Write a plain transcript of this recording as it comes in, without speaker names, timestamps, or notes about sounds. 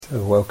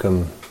So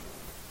welcome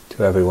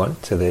to everyone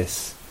to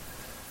this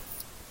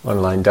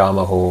online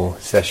Dharma Hall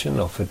session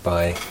offered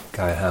by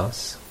Gaia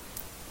House.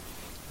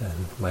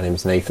 And my name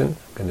is Nathan.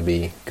 I'm going to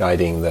be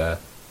guiding the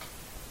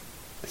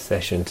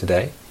session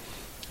today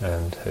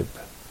and hope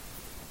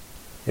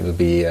it'll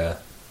be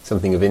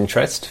something of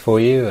interest for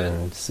you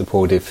and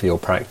supportive for your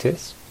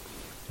practice.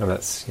 And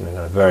that's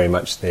very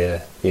much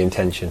the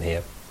intention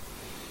here.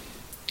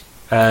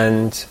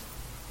 And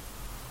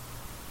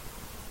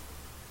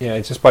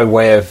just by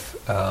way of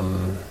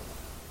kind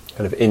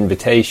of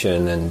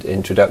invitation and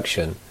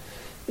introduction,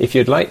 if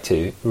you'd like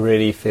to,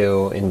 really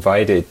feel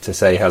invited to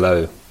say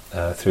hello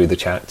through the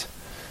chat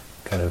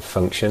kind of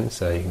function.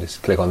 So you can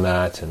just click on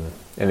that, and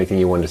anything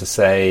you wanted to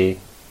say,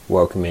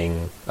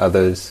 welcoming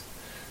others,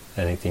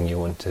 anything you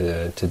want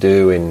to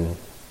do in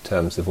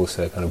terms of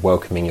also kind of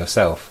welcoming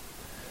yourself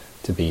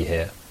to be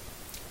here,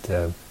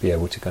 to be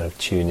able to kind of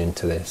tune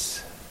into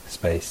this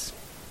space.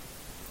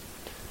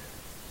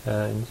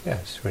 And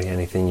just really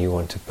anything you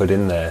want to put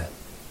in there,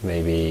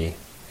 maybe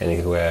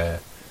anything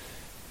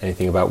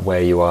about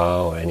where you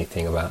are, or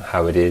anything about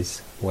how it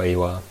is where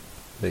you are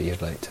that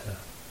you'd like to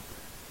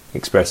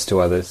express to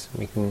others.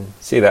 We can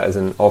see that as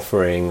an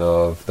offering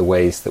of the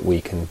ways that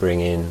we can bring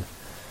in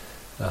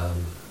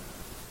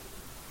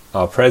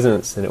our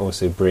presence, and it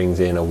also brings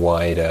in a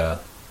wider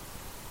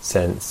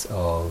sense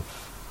of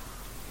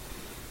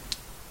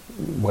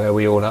where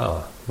we all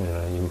are.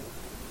 You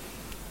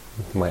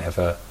might have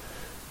a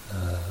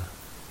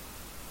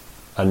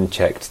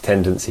unchecked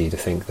tendency to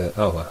think that,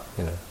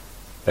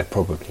 they're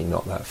probably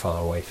not that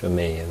far away from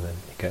me, and then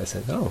you get a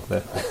sense,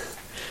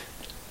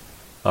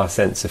 our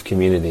sense of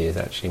community is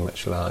actually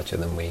much larger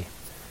than we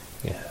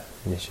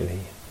initially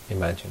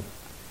imagine.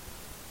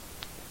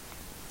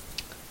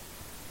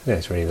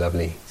 It's really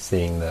lovely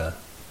seeing the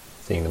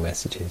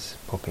messages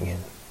popping in.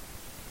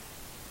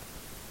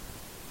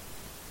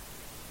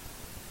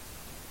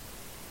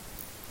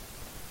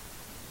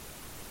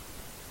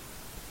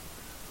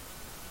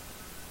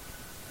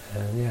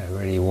 And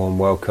really warm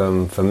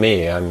welcome for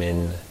me. I'm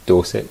in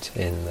Dorset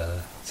in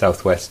the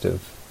southwest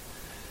of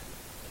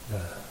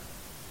the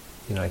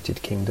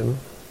United Kingdom,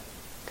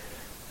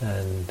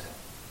 and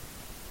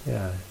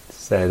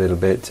say a little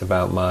bit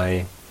about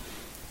my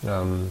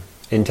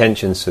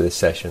intentions for this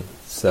session.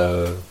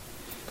 So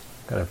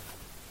kind of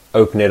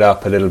open it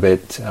up a little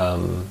bit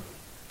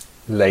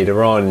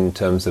later on in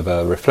terms of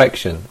a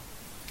reflection,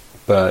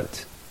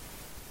 but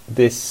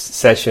this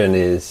session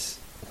is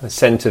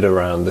centered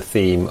around the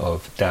theme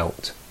of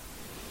doubt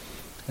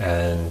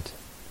and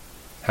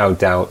how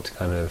doubt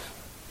kind of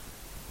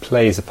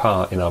plays a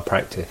part in our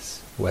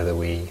practice, whether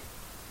we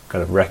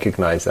kind of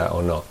recognize that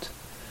or not.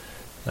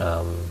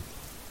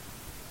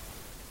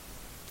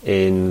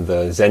 In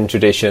the Zen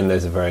tradition,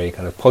 there's a very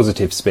kind of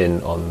positive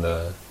spin on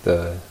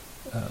the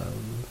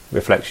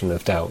reflection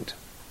of doubt,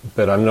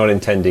 but I'm not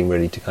intending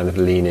really to kind of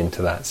lean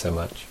into that so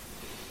much.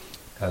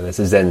 There's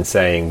a Zen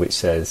saying which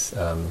says,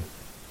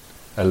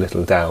 a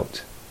little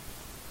doubt,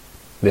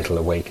 little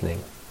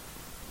awakening.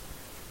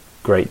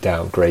 Great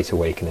doubt, great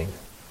awakening.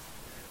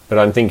 But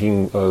I'm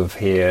thinking of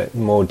here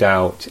more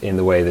doubt in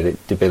the way that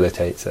it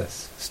debilitates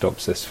us,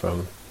 stops us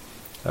from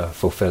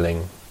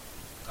fulfilling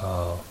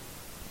our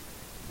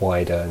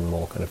wider and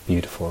more kind of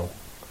beautiful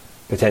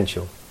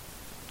potential.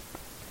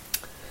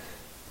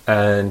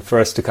 And for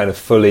us to kind of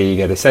fully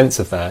get a sense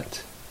of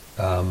that,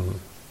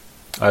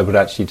 I would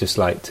actually just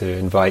like to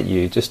invite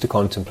you just to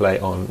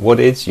contemplate on what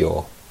is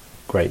your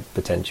great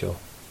potential.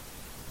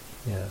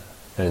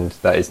 And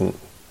that isn't,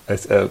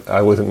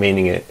 I wasn't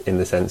meaning it in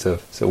the sense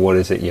of, so what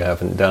is it you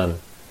haven't done,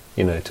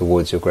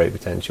 towards your great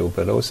potential,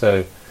 but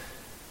also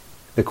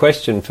the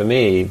question for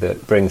me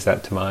that brings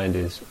that to mind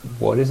is,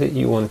 what is it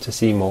you want to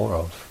see more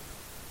of?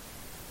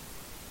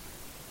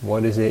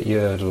 What is it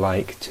you'd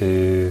like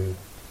to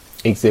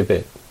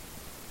exhibit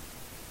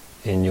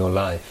in your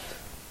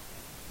life?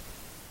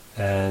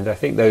 And I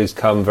think those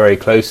come very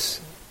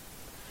close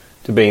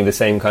to being the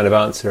same kind of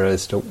answer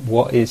as to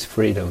what is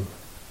freedom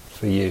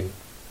for you?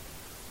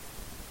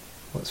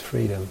 What's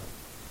freedom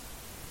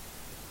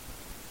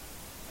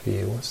for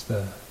you? What's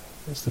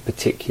the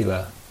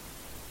particular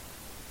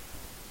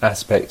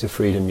aspect of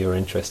freedom you're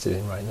interested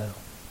in right now?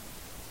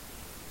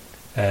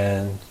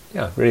 And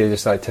really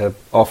just like to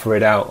offer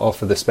it out,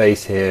 offer the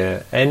space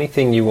here.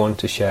 Anything you want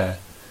to share,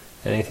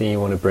 anything you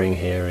want to bring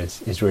here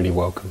is really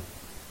welcome.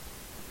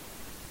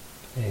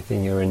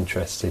 Anything you're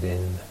interested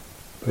in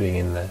putting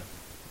in there.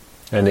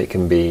 And it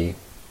can be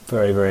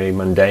very, very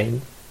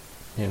mundane,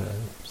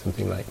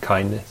 something like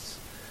kindness.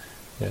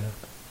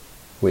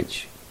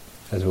 Which,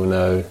 as we'll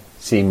know,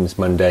 seems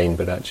mundane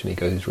but actually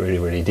goes really,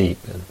 really deep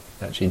and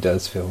actually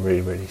does feel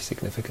really, really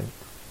significant.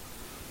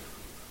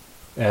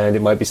 And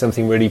it might be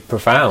something really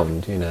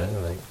profound,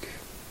 like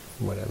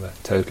whatever,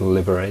 total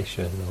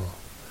liberation,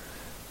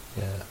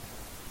 or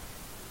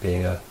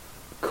being a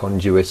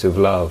conduit of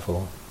love,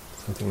 or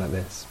something like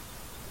this.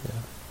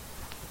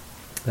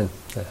 And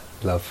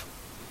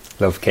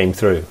love came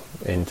through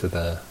into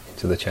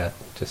the chat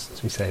just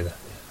as we say that.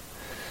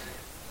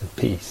 And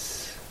peace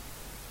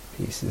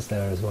is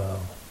there as well.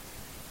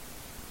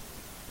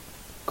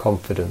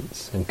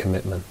 confidence and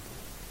commitment,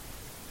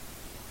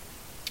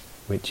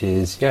 which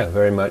is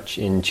very much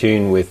in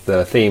tune with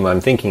the theme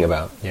I'm thinking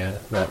about.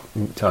 That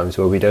times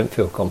where we don't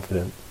feel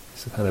confident,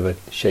 it's a kind of a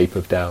shape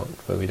of doubt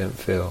where we don't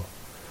feel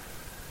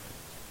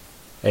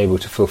able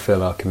to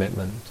fulfill our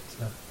commitment.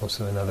 So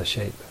also another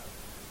shape.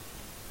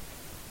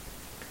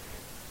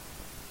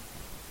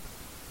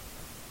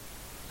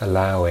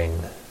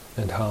 Allowing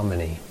and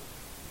harmony.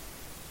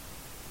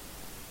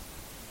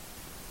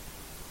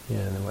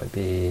 There might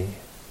be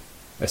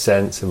a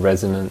sense of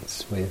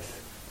resonance with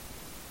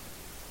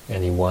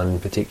any one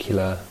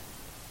particular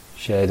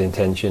shared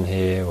intention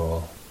here,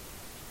 or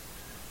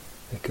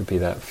it could be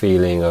that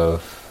feeling of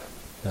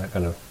that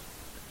kind of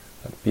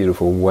that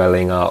beautiful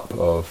welling up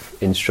of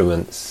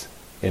instruments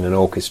in an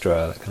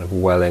orchestra, that kind of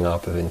welling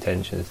up of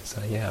intentions. It's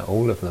like,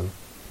 all of them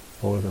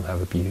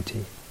have a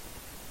beauty.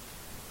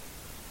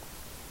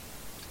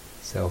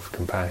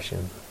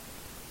 Self-compassion,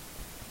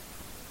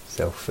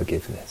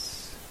 self-forgiveness.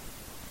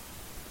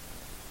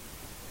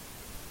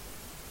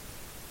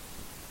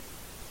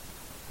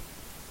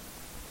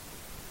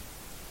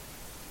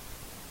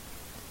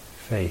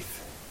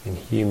 Faith in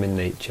human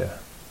nature,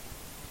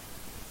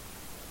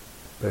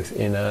 both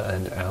inner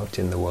and out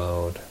in the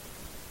world.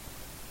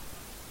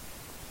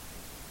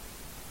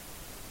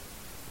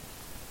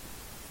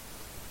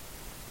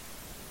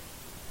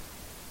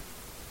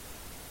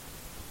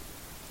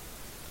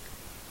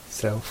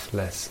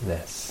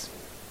 Selflessness.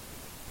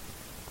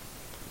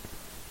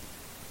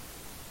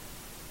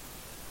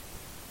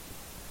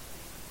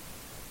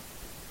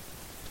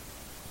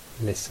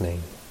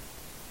 Listening.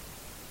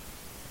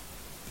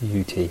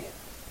 Beauty.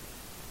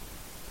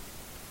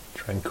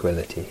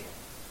 Tranquility.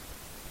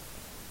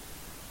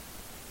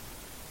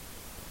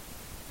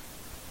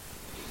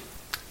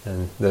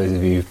 And those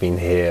of you who've been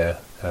here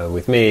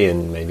with me,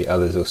 and maybe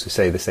others also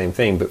say the same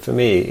thing, but for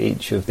me,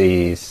 each of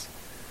these,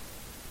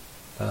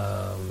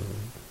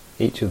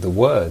 each of the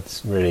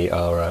words really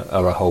are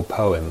a whole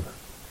poem,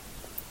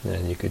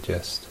 and you could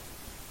just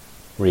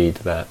read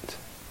that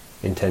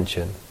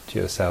intention to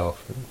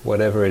yourself.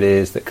 Whatever it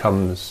is that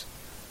comes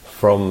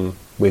from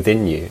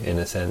within you, in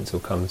a sense, or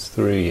comes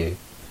through you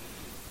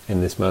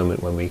in this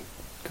moment when we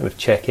kind of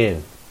check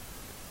in,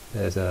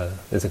 there's a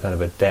kind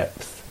of a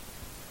depth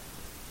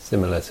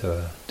similar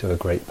to a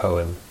great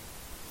poem.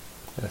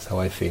 That's how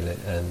I feel it.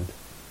 And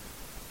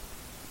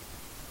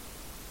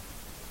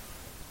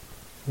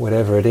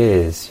whatever it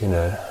is, in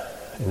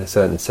a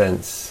certain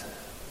sense,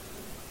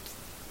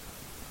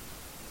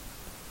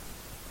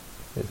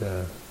 there's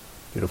a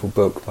beautiful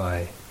book by,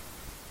 I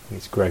think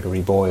it's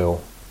Gregory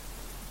Boyle,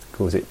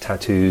 calls it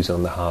Tattoos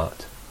on the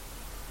Heart,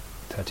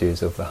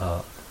 Tattoos of the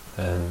Heart.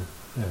 And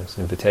it's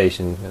an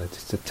invitation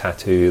just to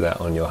tattoo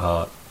that on your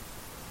heart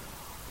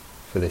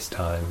for this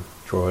time.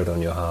 Draw it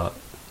on your heart,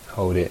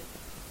 hold it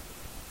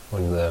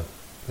on the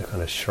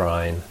kind of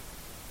shrine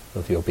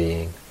of your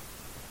being,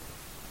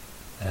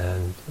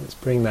 and let's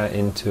bring that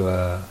into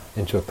a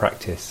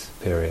practice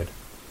period.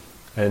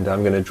 And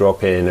I'm going to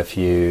drop in a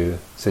few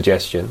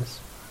suggestions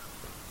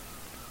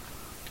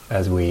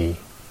as we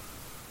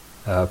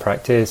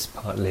practice,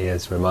 partly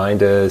as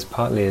reminders,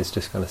 partly as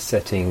just kind of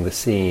setting the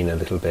scene a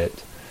little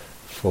bit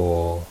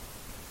for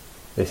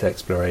this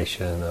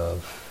exploration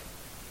of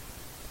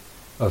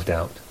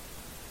doubt.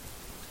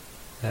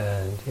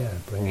 And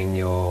bringing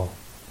your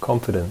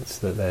confidence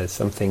that there's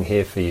something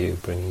here for you,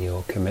 bringing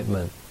your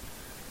commitment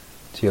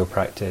to your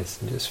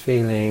practice, and just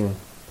feeling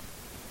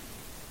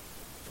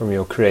from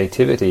your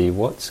creativity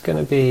what's going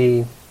to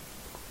be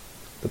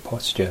the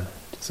posture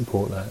to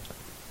support that.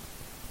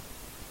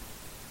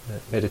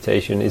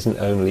 Meditation isn't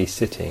only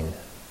sitting,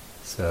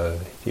 so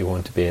if you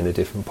want to be in a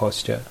different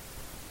posture,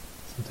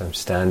 sometimes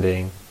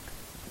standing,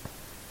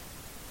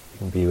 you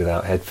can be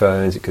without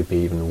headphones, it could be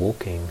even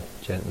walking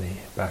gently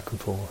back and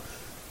forth,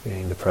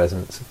 feeling the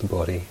presence of the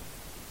body.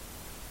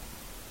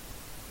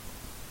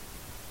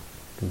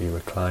 It can be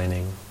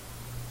reclining,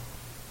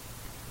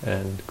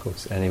 and of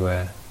course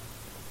anywhere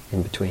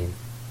in between.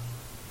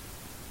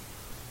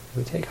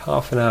 We take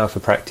half an hour for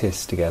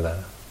practice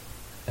together,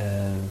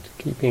 and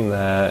keeping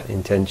that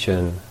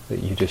intention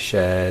that you just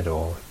shared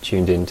or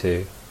tuned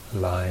into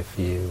alive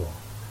for you, or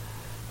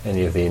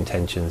any of the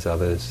intentions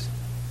others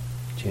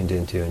tuned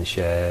into and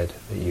shared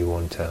that you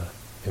want to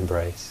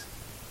embrace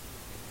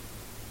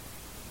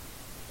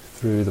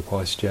through the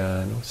posture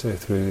and also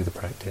through the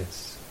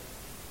practice.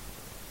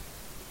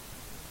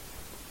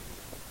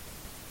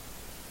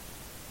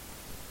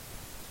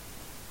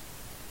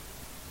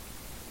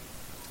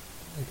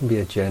 There can be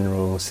a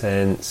general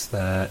sense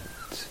that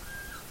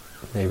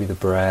maybe the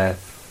breath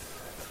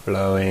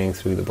flowing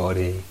through the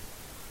body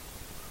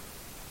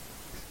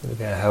is going to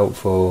be a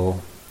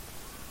helpful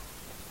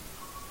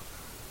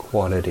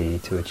quality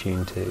to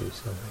attune to,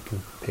 so I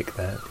can pick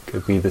that. It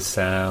could be the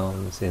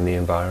sounds in the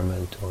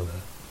environment, or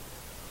the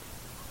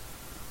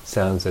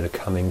sounds that are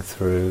coming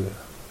through,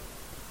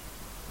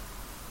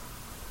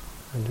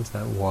 and just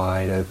that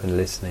wide open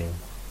listening.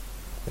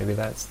 Maybe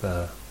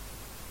that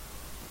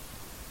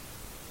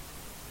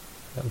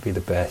would be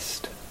the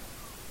best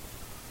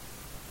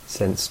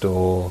sense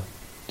door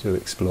to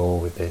explore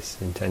with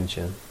this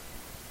intention.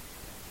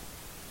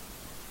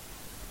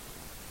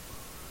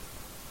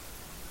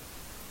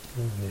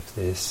 And if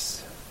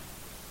this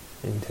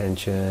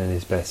intention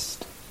is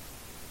best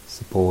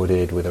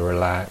supported with a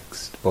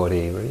relaxed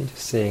body, really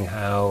just seeing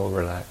how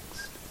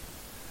relaxed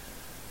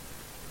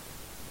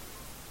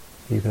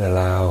you can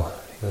allow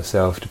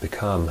yourself to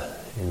become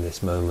in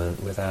this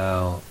moment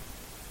without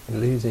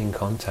losing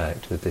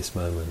contact with this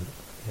moment.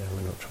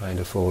 We're not trying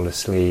to fall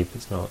asleep,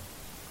 it's not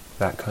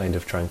that kind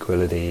of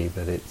tranquility,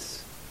 but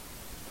it's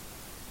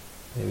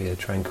maybe a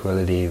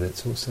tranquility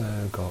that's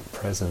also got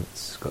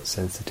presence, got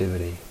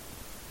sensitivity.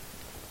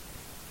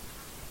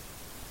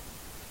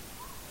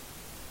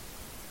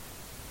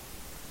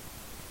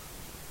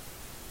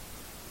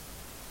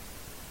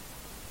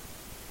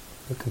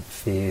 You can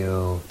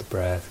feel the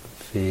breath,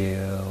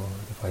 feel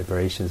the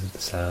vibrations of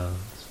the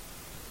sounds,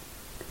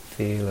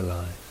 feel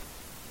alive.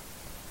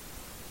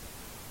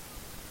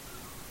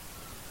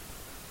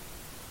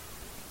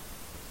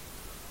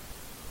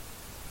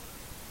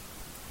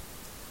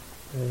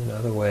 In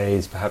other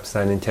ways, perhaps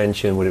that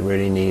intention, what it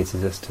really needs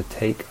is us to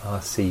take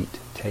our seat,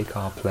 take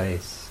our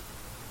place,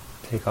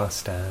 take our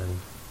stand.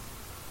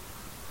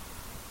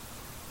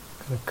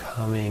 Kind of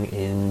coming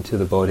into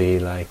the body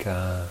like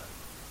a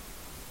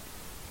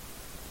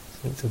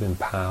sense of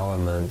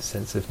empowerment,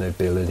 sense of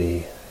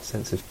nobility,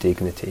 sense of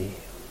dignity.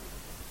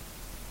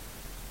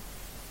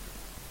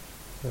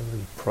 A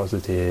really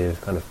positive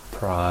kind of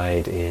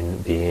pride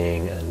in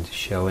being and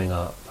showing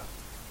up.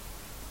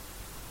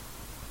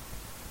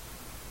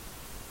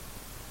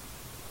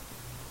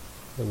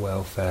 The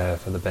welfare,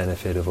 for the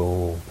benefit of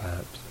all,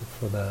 perhaps,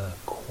 for the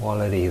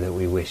quality that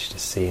we wish to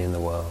see in the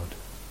world.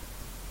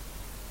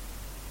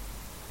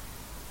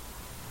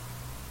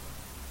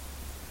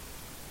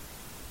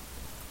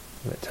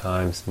 And at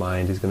times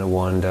mind is going to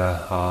wander,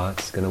 heart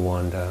is going to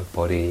wander,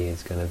 body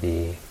is going to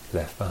be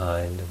left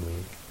behind, and we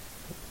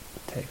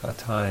take our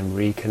time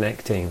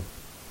reconnecting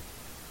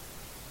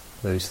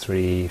those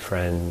three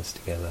friends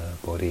together,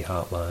 body,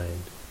 heart,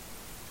 mind,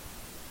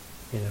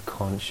 in a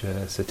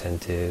conscious,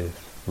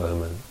 attentive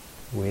moment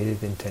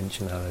with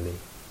intentionality.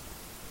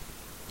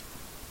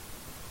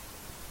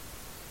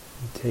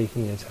 And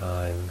taking your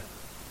time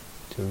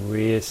to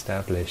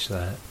re-establish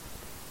that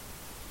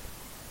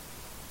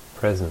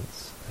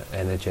presence, that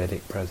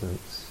energetic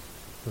presence.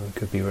 It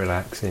could be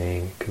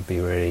relaxing, it could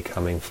be really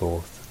coming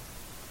forth.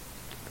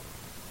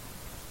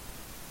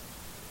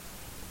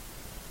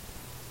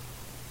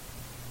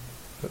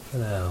 But for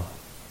now,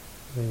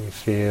 when you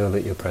feel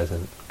that you're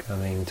present,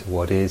 coming to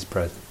what is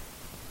present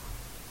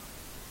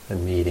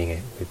and meeting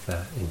it with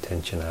that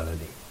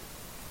intentionality.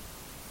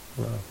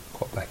 I'll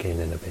pop back in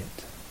a bit.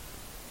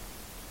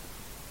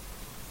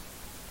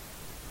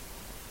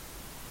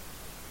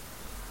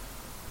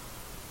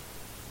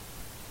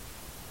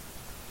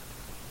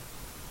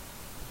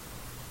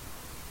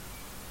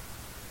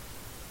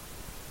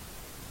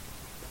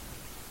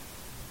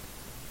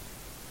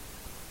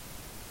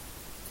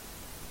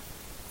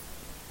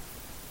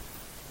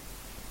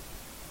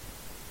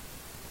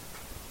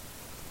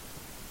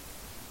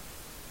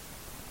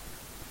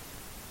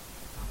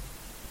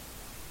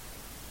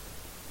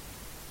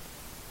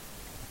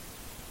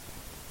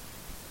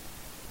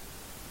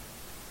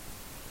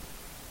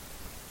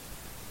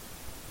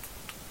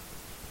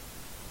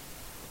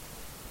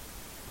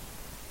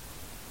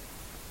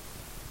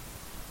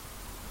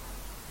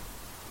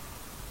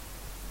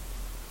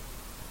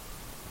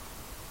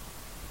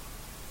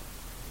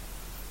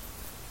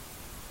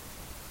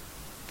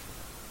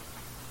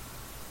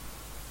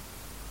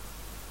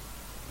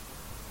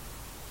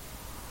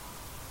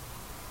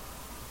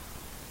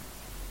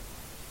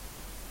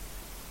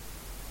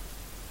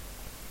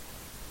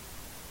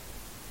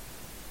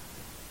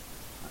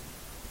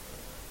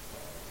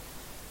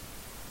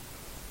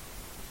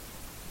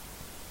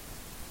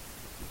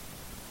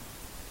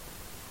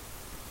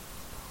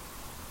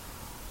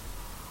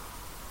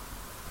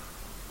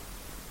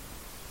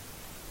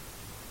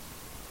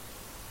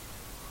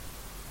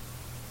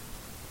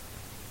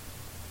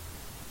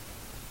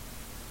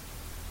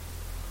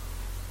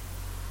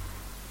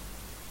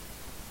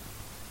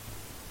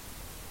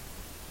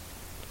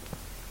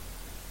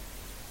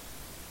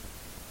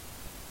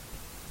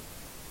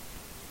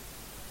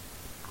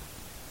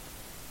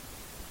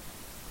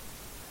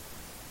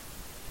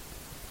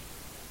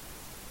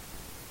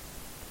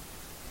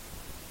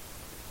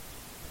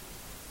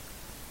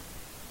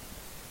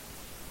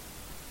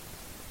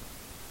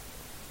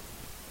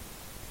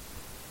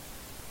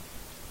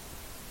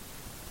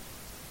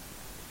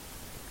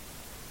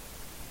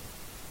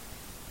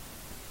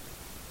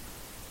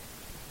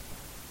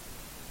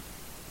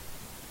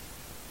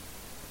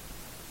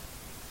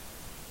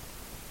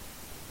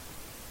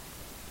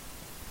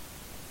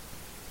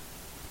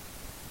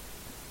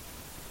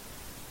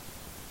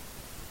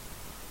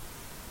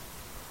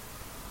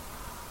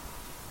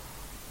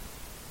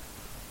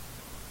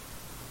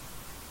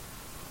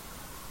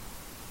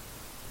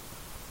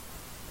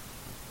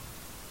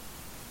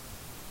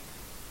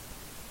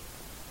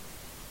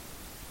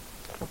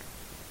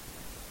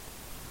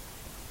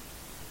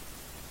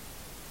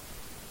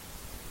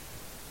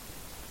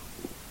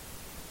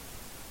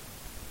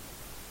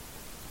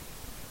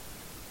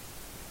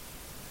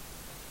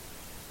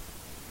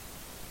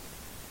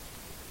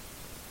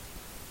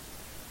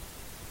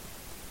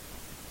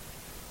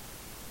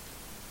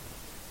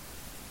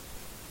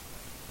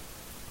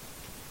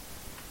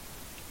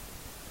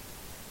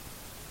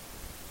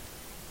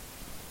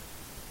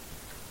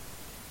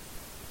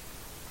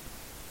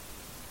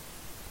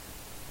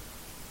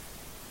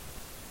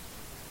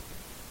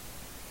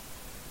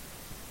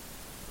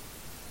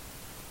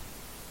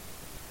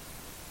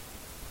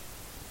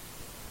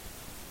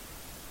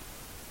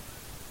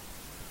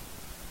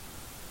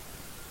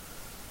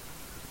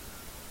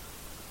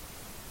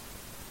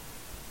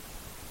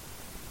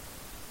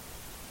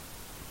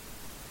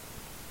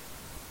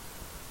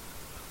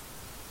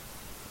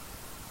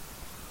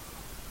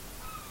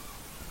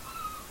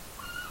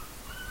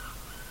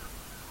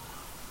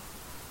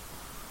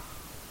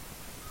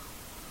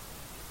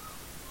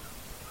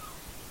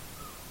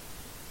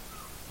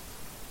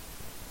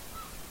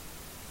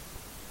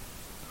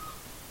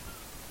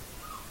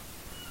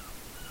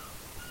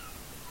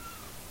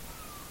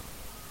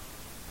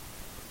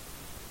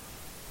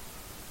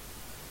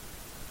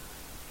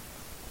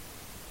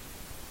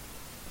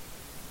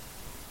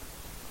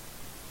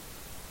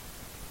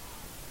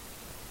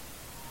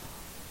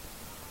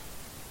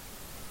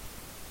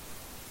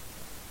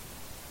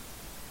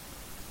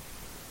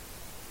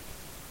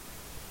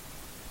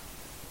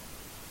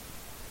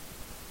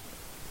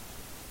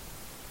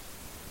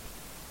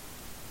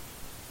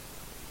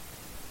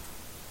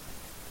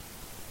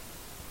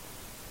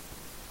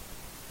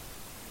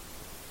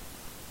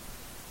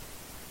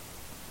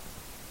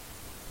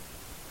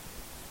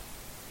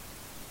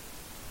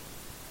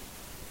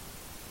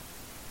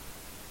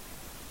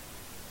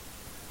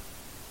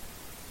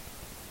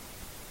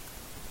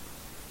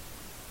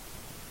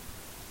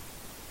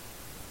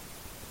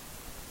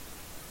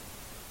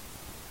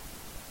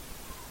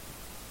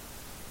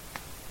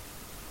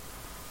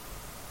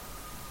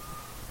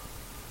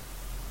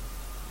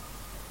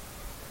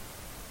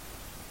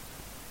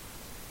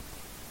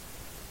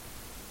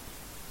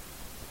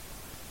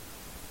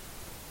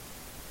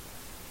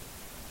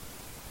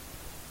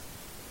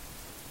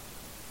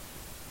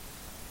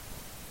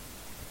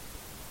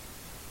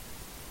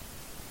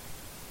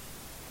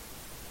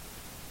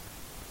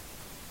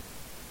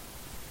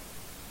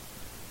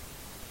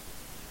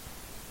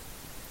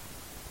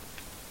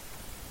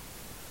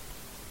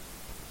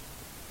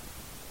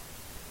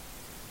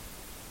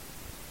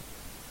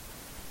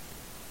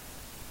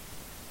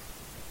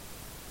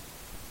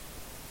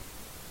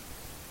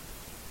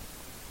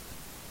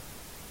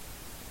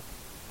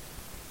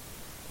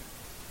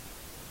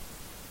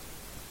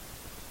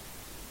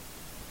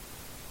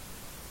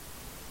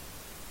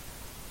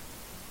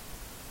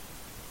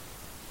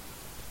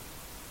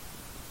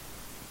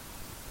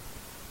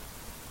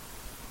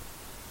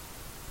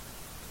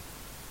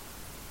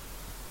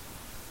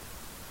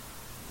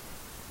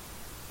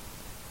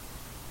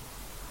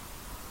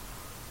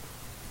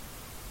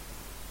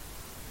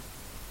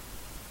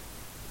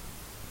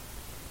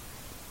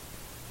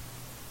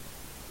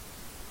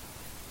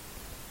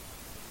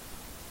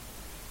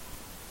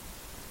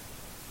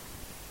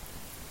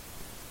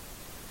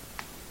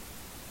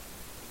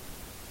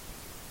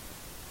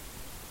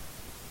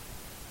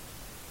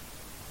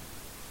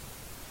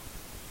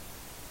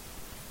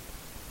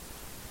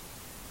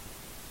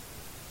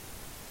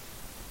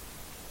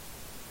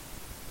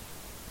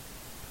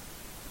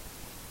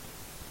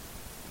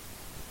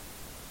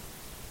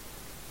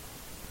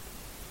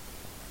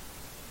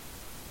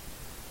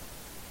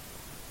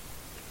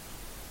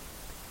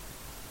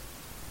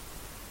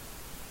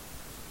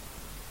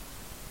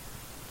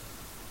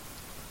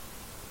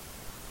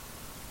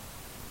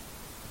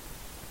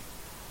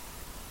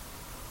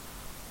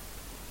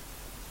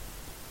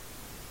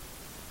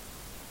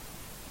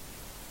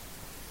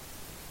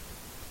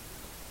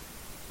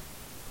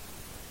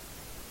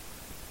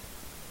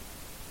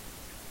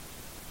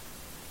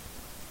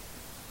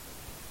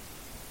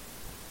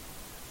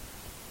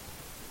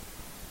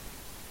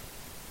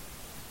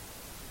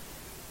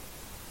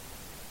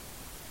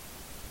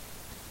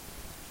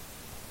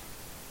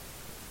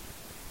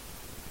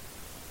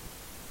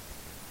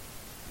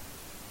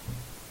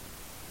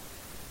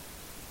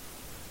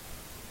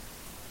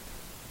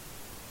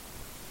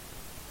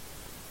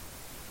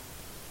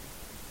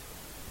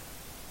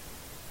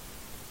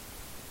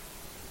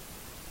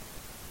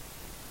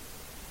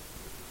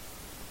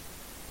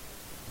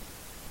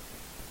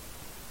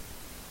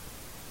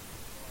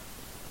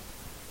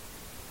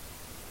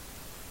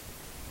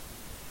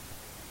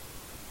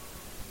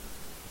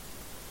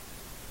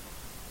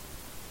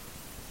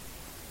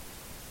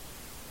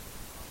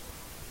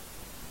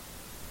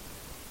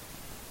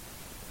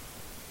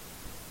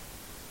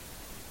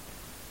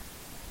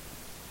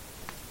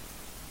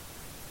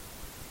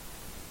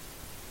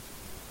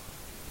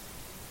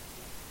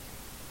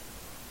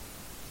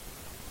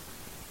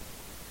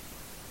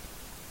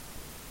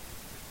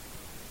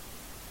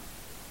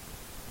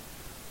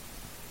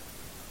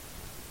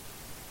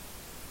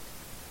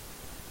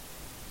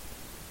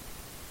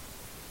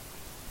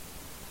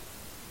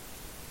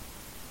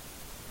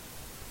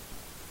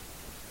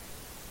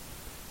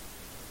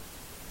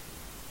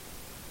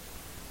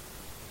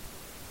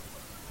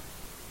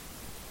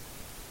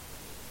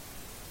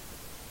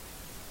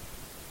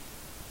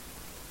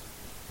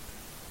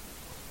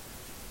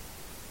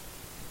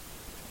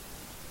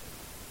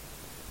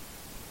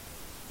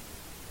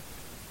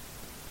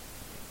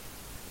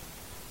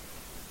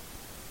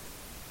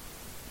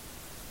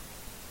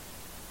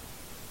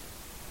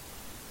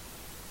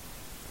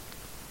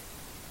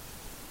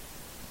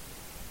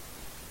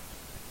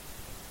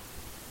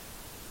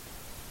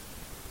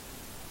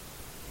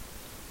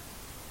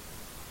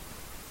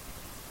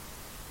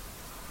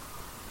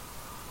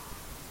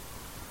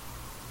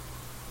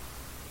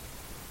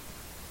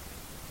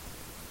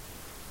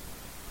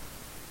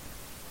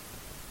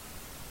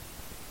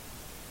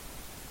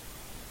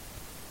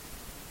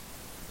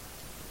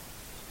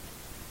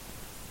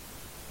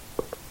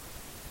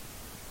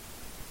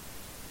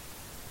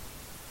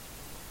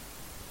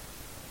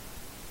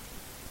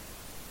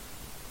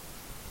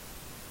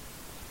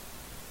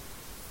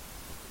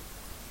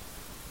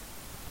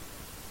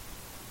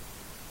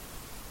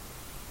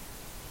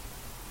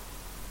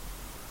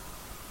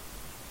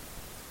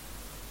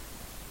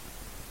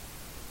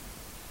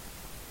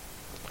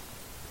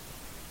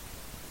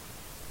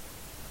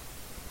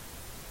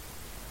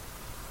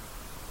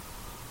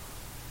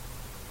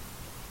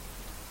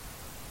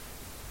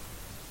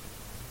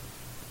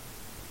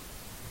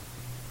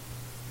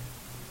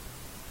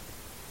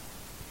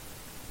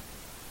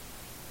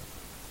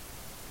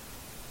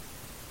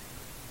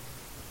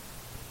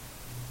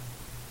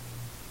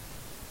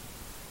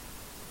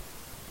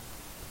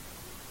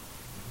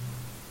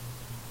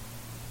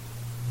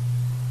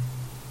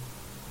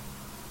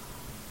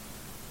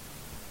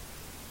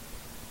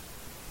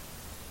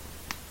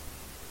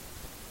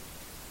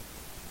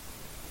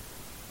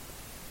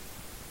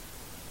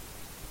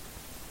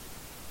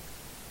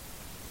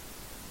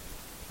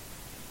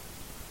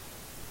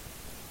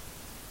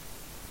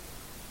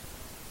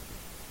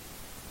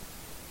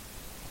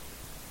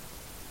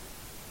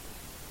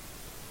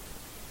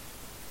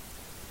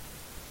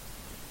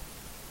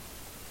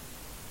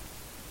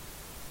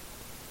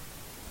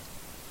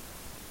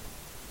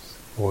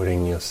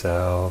 ordering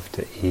yourself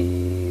to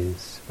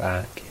ease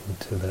back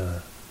into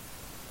the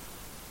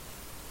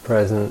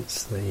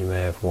presence that you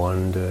may have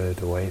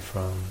wandered away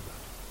from.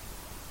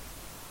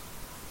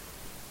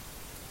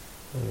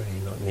 Really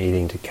not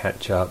needing to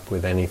catch up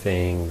with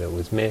anything that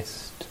was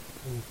missed,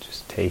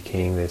 just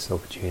taking this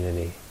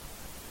opportunity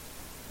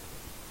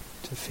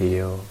to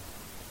feel,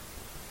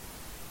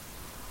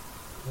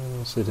 and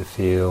also to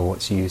feel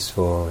what's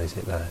useful. Is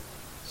it that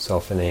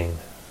softening,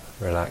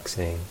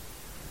 relaxing,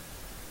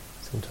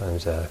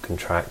 sometimes a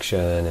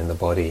contraction in the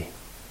body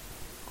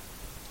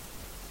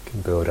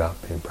can build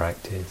up in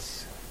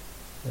practice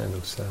and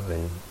also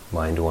in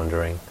mind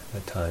wandering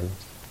at times.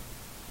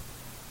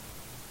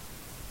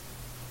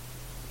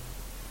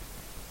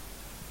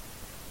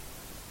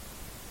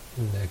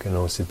 And there can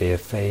also be a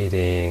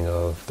fading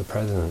of the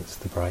presence,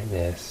 the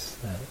brightness,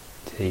 that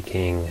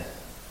taking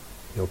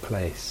your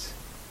place.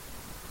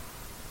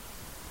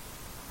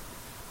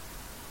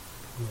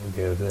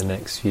 Maybe over the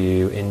next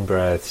few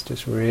in-breaths,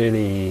 just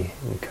really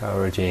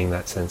encouraging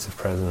that sense of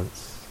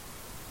presence.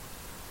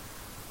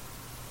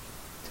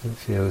 Till it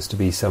feels to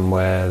be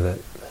somewhere that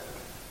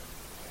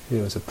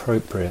feels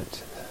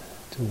appropriate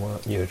to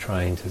what you're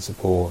trying to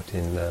support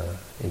in the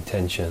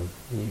intention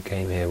that you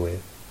came here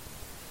with.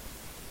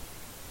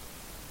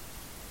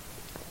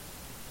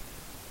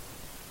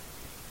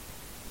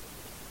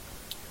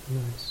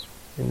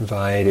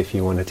 Invite, if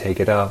you want to take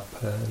it up,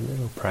 a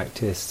little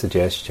practice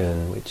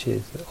suggestion, which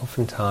is that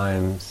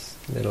oftentimes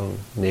little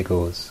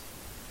niggles,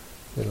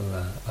 little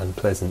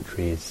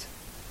unpleasantries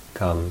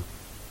come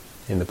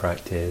in the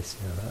practice.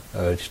 That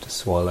urge to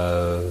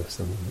swallow,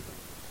 some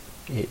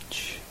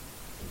itch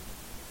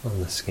on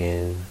the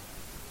skin,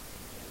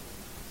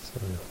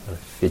 some kind of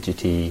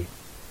fidgety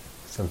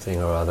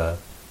something or other.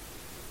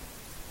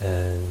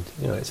 And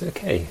it's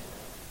okay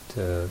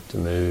to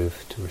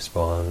move, to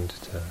respond,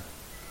 to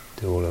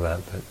do all of that,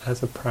 but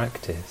as a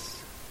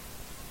practice,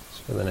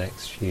 just for the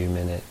next few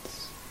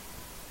minutes,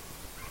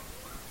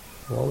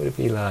 what would it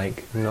be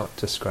like not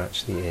to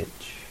scratch the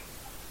itch?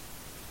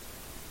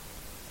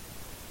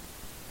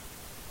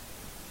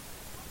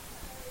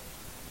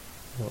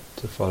 Not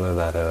to follow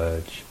that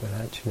urge, but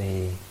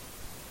actually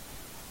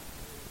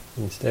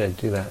instead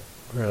do that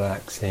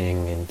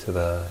relaxing into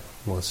the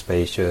more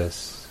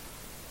spacious,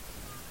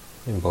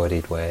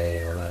 embodied way,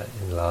 or that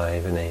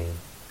enlivening,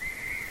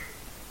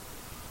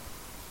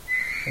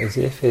 as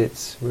if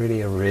it's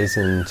really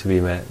arisen to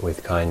be met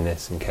with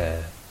kindness and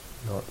care,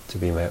 not to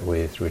be met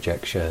with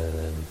rejection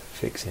and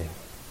fixing.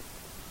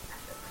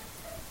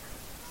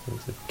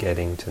 Sense of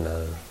getting to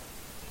know,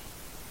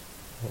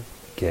 not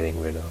getting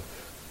rid of,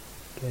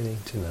 getting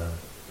to know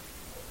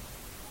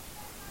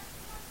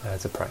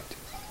as a practice.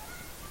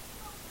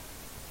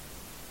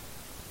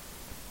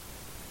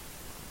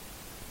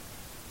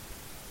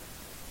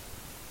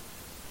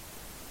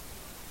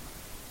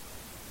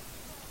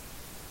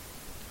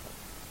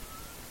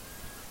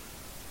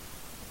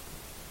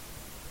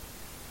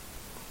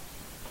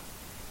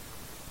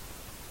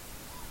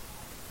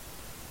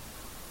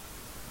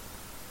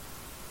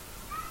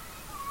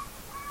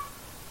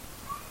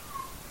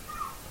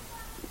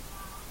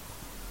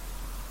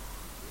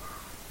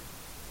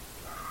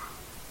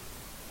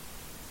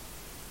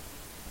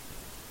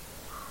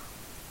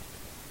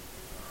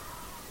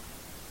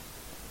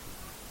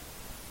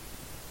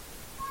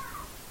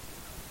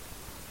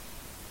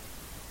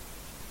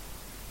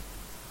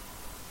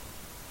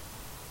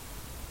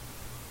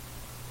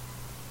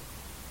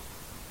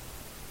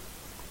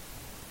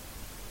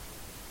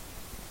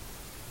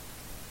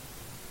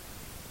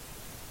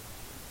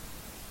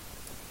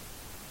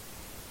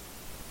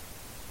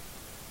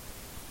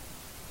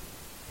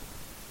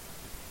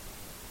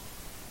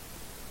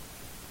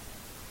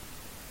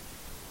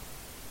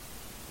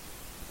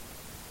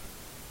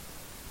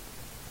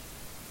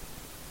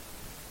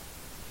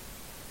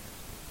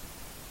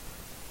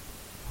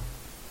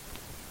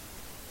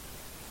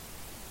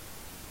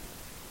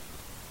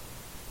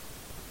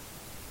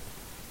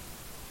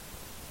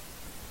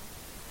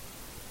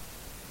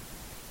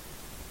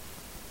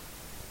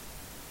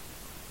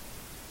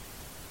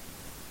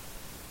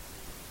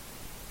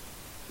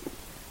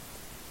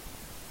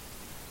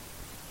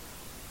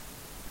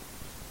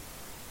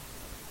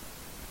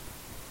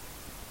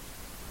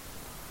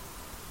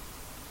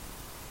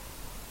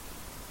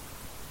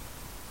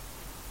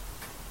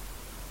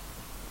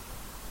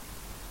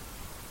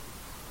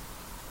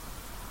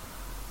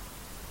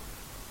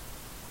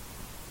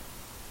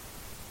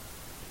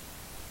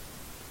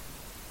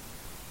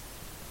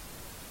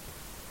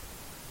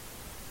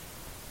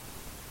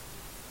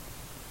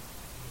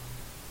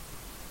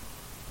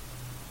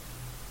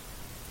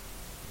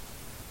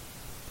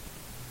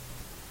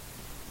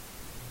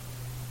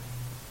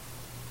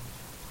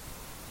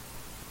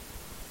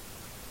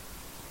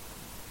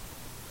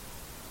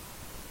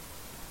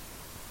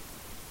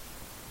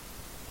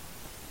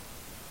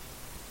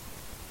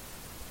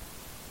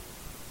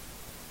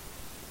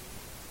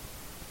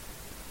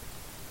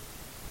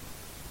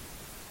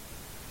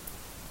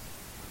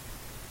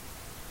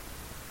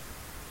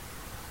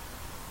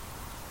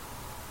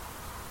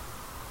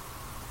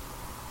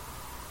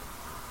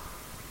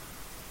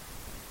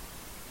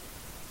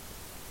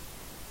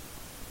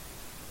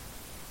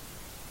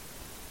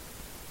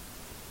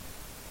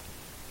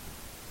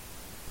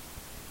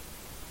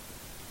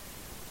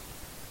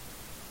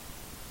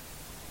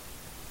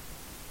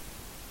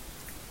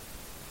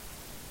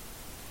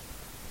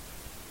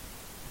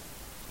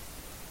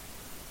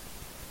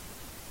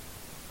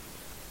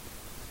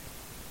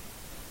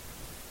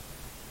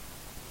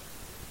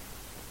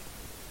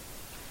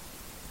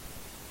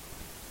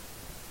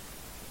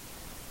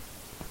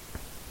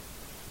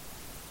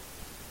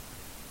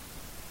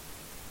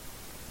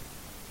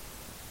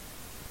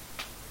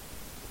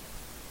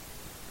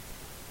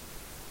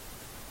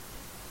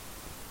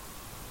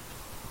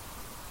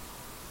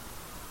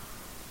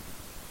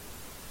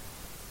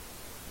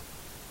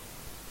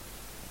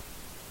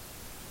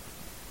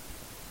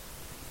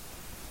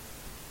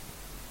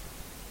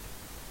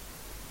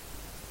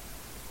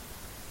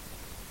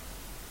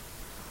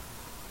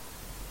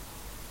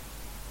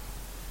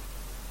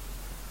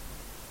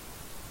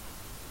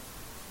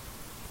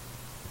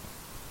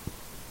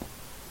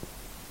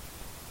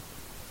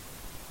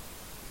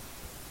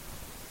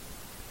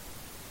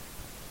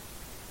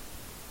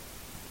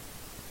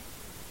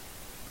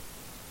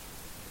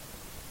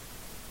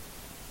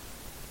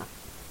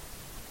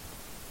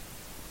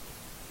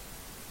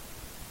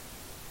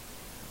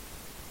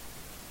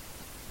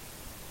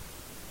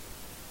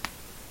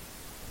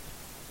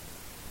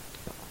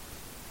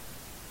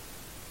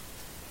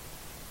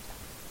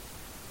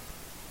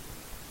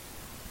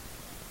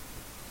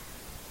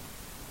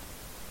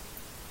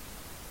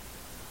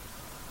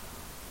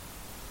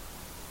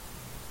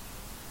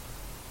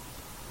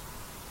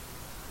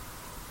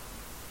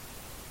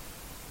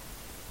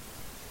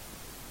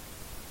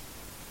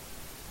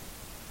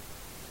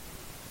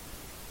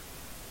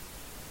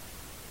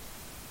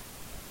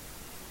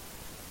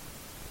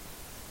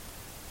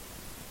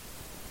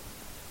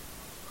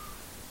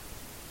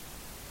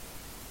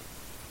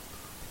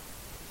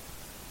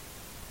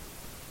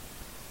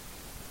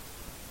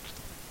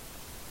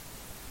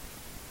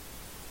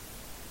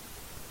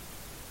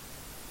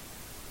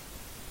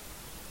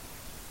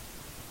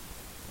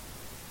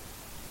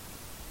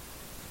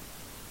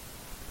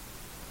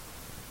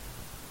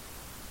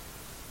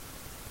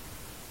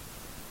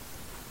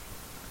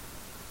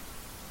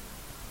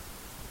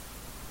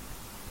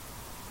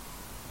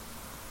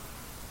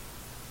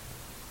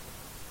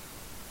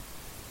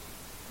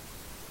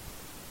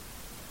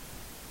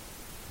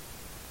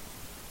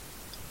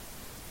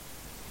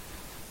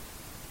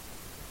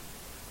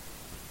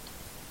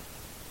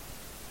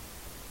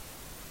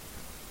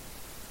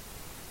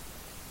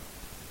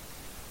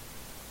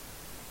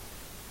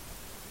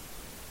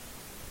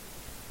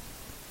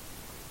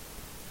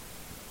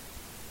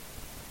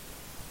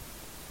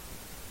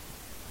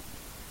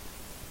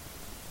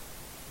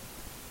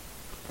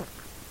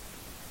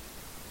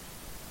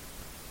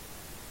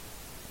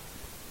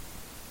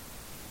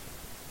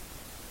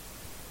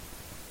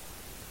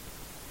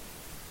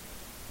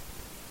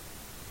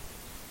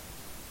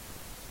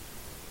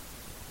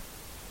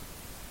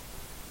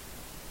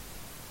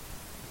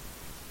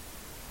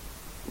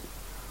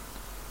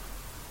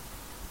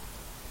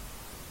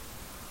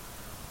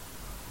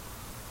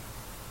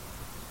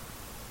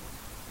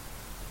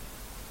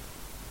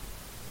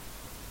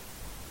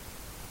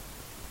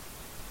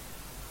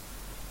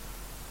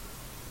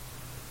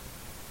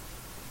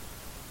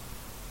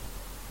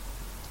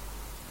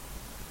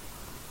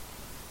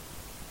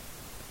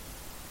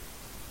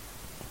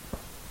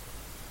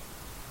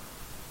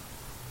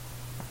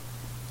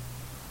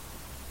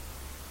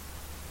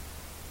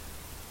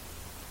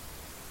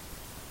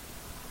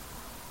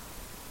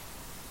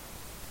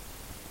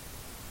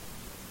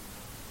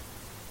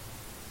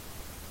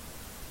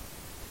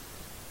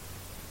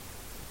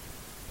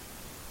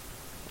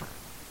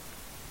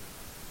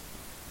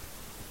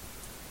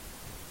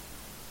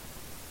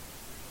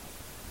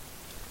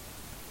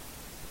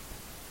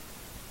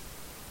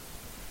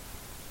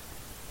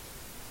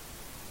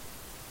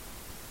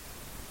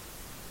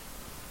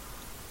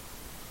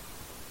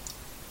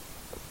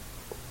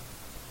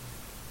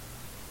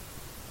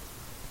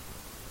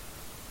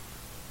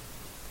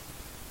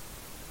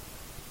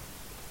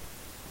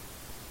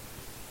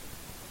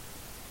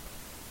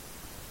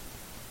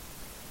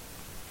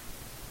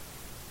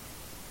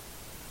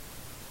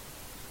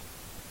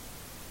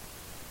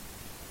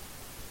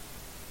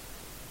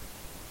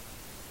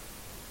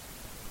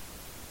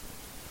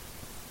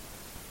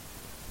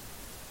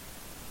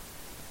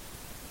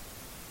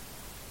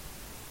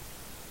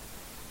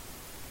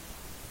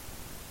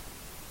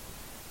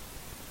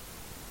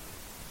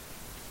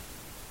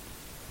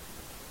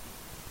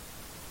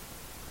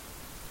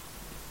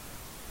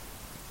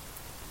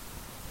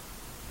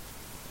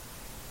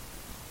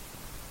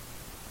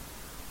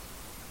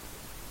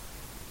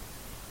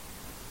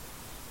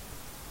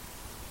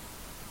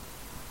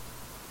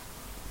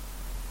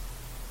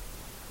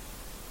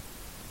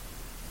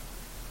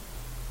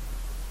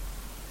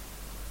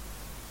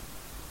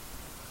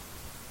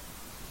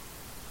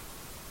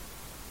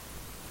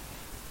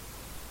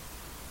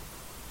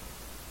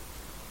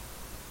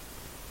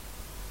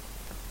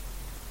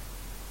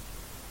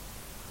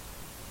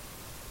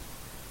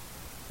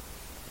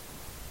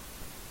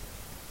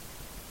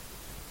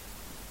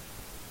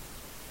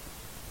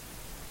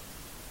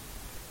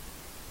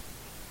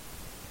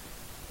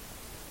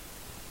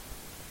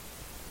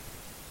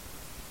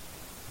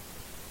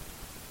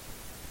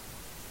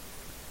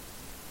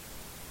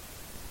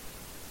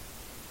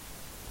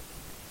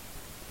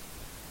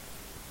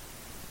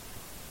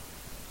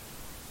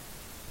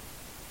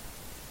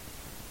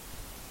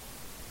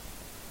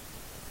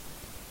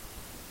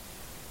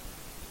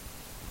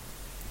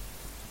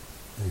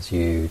 as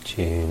you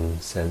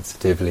tune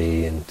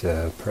sensitively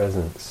into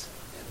presence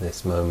in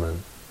this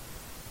moment.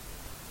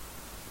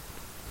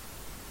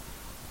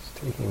 Just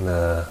taking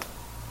the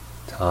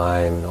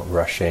time, not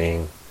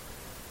rushing,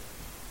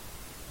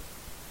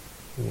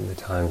 taking the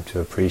time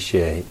to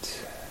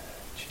appreciate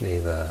actually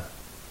the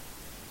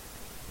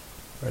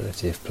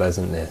relative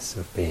pleasantness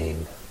of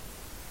being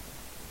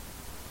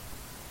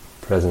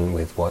present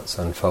with what's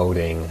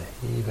unfolding,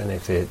 even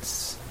if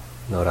it's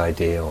not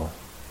ideal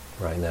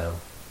right now.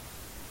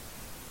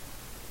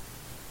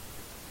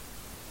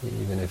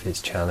 Even if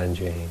it's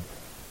challenging,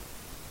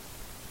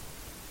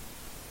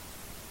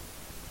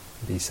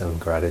 be some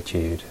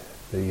gratitude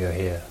that you're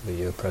here, that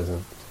you're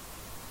present.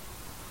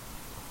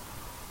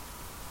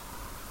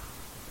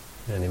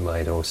 And it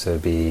might also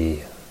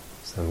be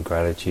some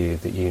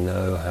gratitude that you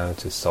know how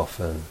to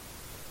soften,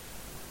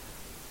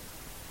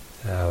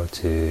 how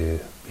to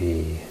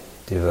be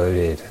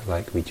devoted,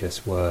 like we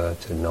just were,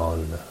 to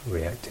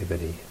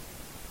non-reactivity.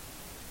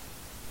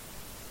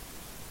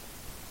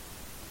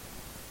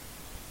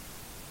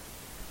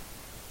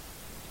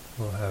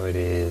 Or how it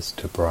is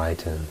to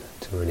brighten,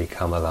 to really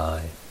come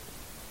alive.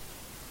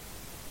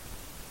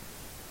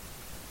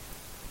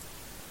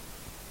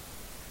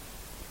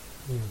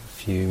 A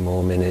few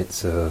more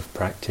minutes of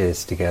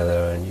practice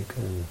together and you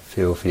can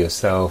feel for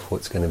yourself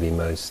what's going to be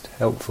most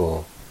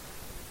helpful.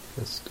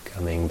 Just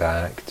coming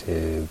back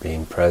to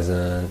being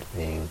present,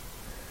 being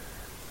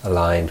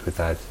aligned with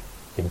that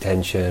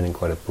intention in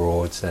quite a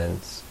broad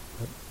sense.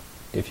 But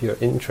if you're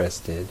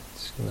interested,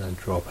 just going to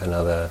drop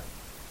another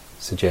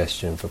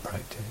suggestion for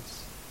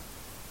practice.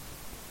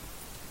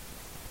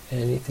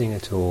 Anything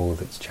at all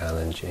that's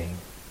challenging.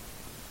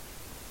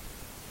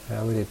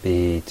 How would it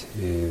be to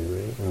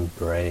really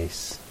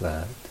embrace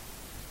that?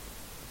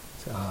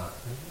 So,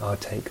 I'll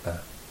take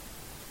that.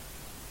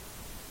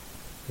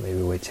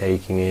 Maybe we're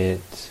taking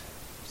it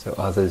so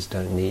others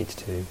don't need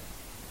to.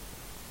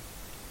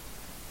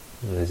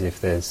 As if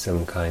there's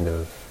some kind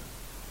of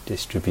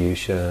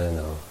distribution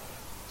of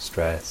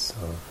stress,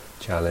 of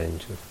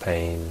challenge, of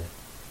pain.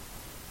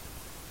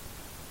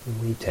 And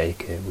we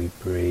take it, we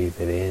breathe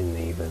it in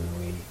even,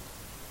 we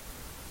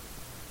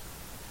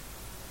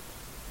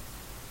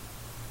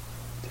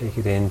take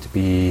it in to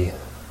be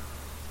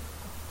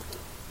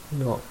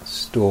not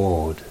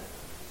stored,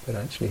 but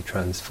actually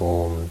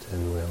transformed,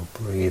 and we'll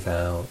breathe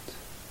out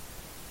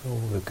all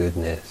the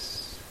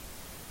goodness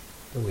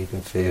that we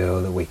can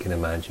feel, that we can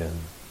imagine.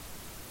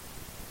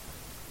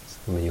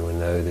 Some of you will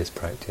know this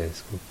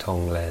practice called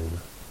Tonglen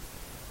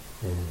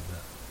in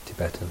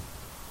Tibetan.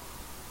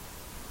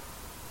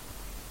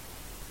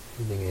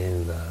 Feeling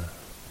in the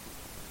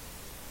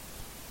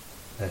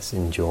less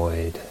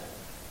enjoyed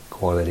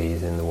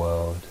qualities in the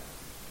world.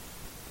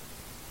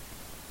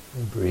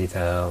 And breathe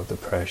out the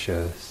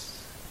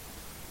precious,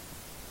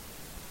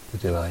 the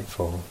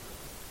delightful,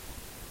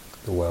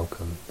 the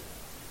welcomed,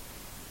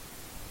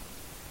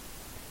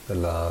 the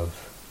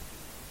love,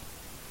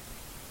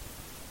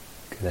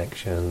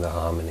 connection, the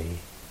harmony,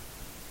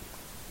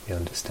 the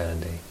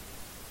understanding,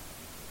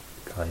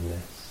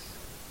 kindness.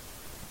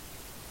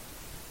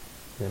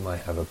 It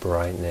might have a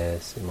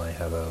brightness, it might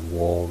have a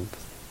warmth,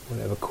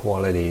 whatever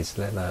qualities,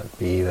 let that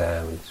be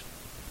there. You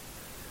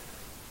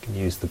can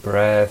use the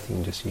breath, you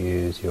can just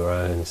use your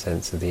own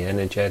sense of the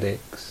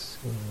energetics.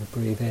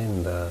 Breathe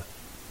in the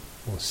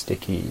more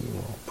sticky,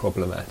 more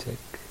problematic,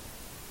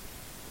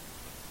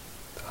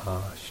 the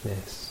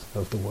harshness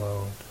of the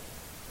world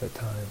at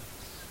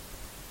times,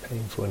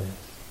 painfulness.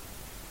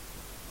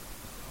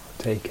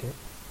 Take it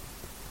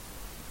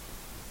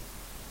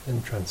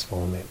and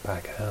transform it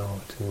back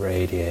out and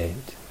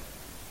radiate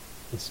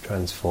this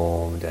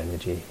transformed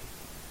energy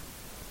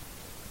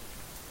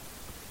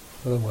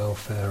for the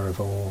welfare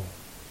of all.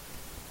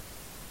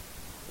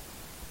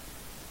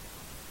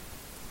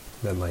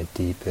 That my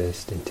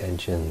deepest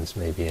intentions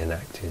may be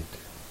enacted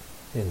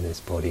in this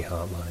body,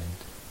 heart, mind,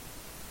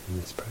 in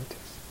this practice.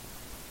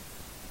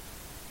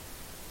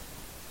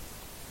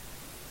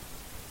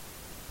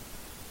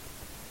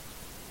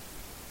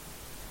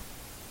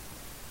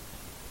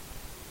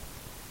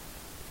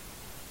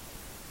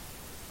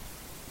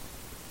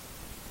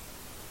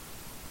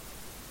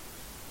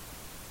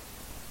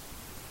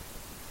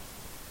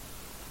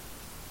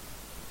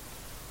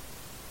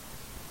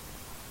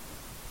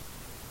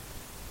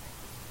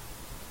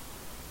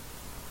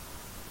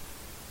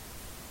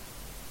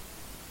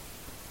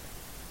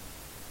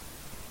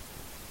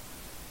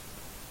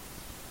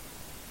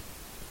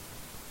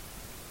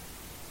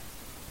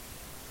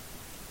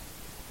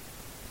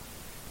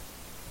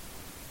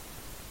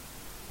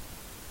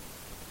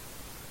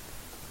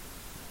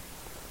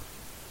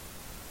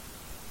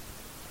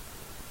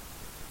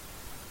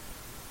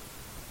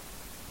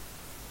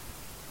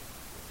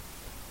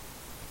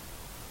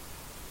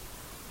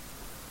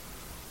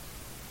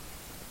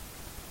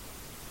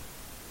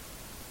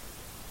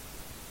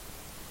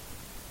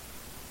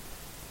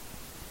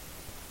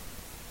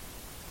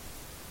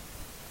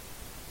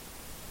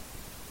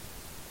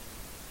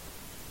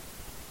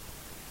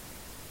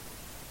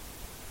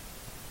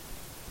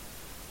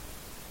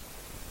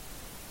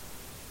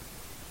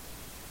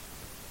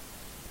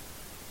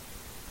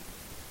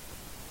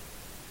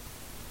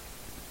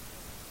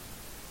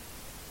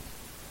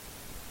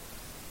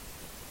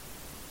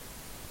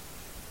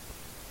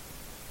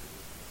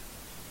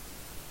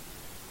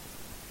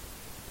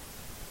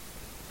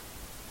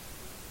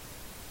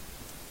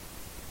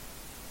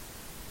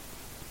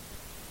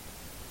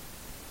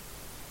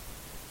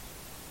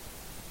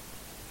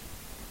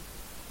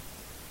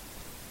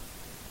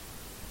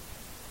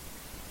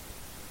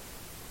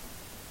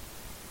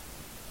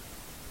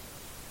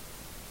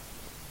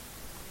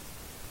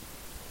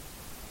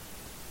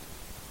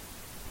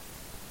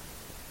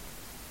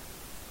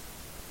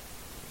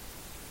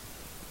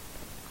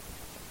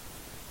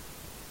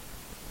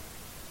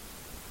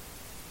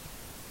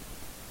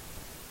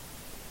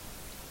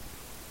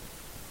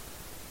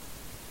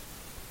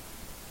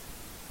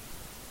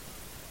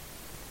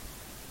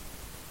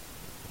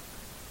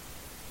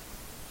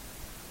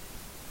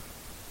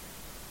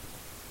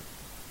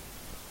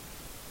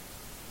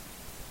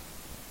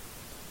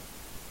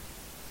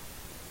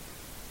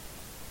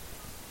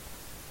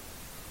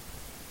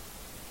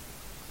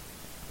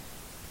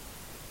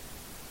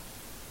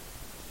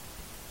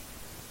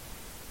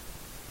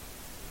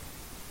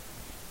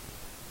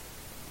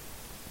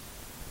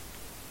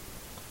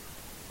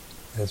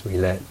 as we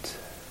let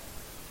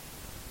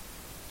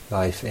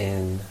life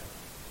in,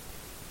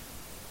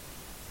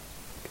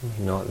 can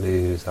we not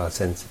lose our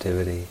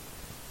sensitivity?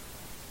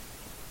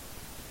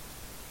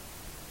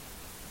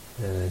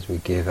 And as we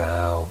give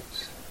out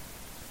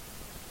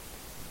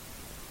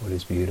what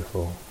is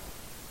beautiful,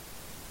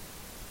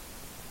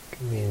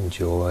 can we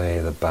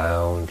enjoy the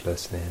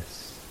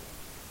boundlessness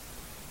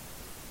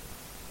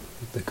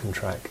of the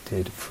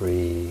contracted,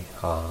 free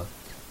heart,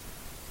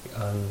 the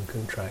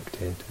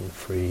uncontracted and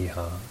free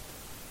heart.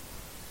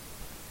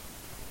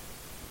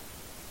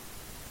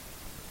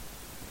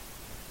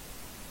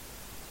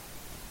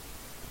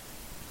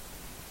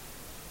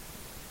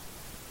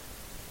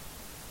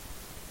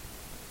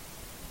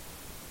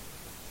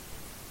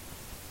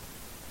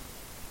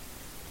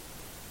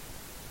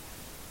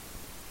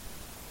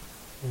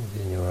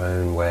 In your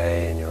own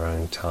way, in your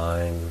own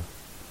time,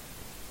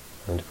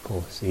 and of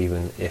course,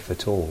 even if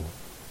at all,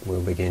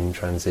 we'll begin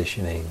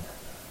transitioning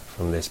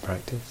from this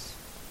practice.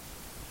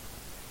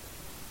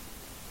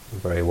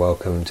 You're very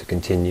welcome to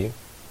continue.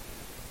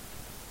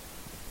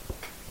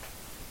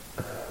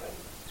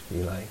 If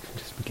you like,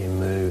 just begin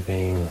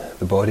moving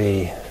the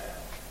body.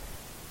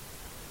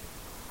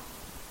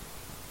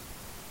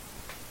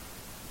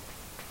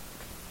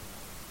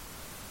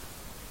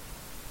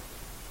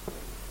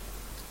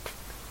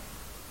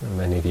 And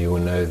many of you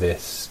will know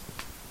this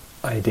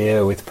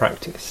idea with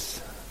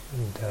practice.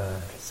 And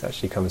this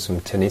actually comes from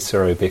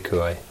Thanissaro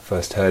Bhikkhu. I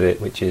first heard it,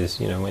 which is,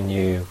 when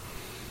you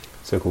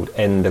so-called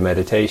end a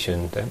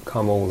meditation, don't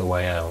come all the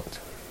way out.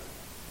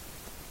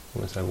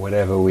 So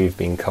whatever we've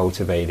been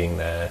cultivating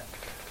there,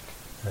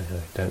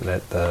 don't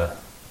let the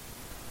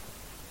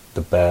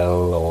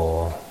bell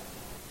or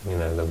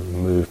the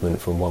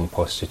movement from one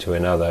posture to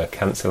another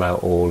cancel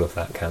out all of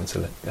that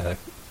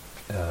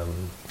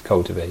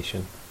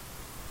cultivation.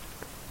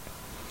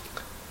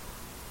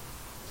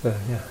 So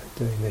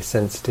doing this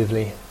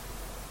sensitively,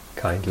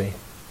 kindly.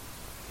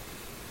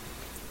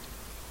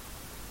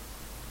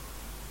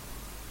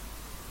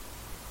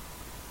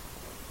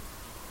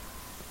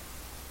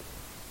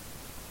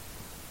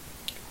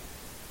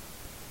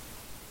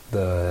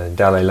 The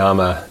Dalai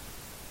Lama,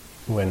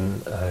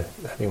 when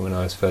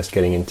I was first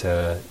getting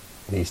into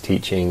these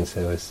teachings,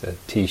 there was a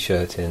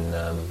T-shirt in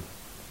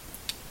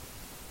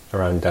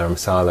around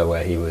Dharamsala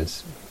where he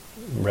was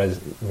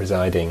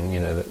residing,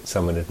 that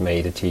someone had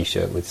made a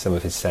T-shirt with some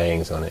of his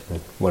sayings on it, and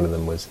one of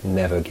them was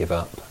 "Never give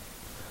up."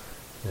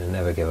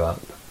 Never give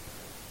up.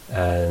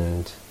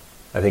 And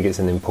I think it's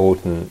an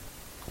important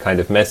kind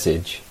of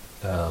message,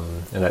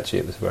 and actually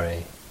it was a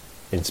very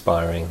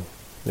inspiring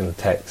little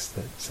text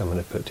that someone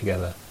had put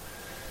together.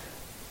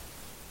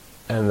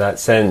 And that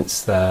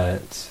sense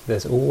that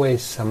there's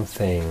always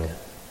something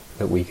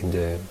that we can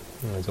do.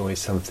 There's always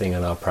something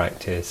in our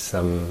practice,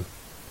 some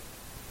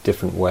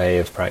different way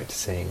of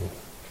practicing.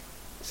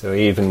 So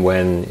even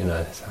when,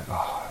 it's like,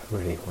 I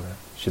really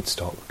should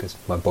stop because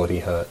my body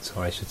hurts,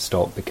 or I should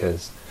stop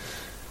because,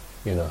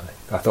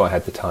 I thought I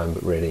had the time,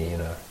 but really,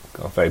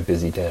 got a very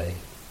busy day.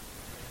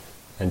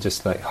 And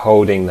just like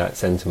holding that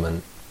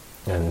sentiment,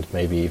 and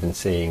maybe even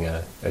seeing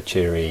a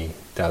cheery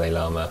Dalai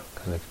Lama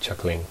kind of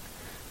chuckling,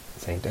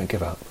 saying, "Don't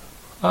give up."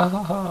 Ah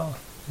ha ha.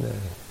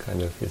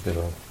 Kind of his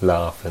little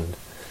laugh, and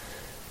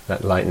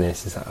that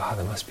lightness is like,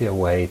 there must be a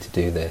way to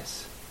do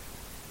this.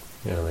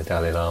 The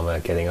Dalai Lama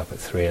getting up at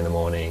 3 a.m.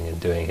 and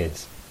doing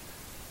his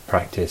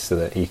practice so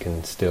that he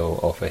can still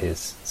offer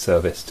his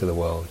service to the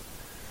world.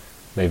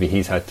 Maybe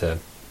he's had to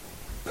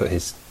put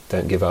his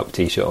 "Don't Give Up"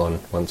 t-shirt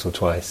on once or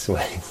twice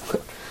when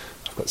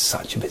I've got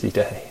such a busy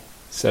day.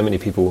 So many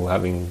people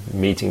having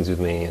meetings with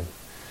me, and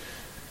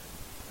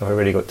have I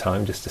really got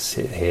time just to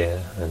sit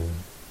here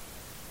and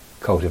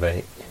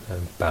cultivate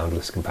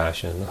boundless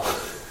compassion?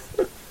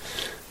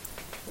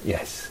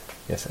 Yes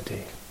I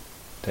do.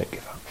 Don't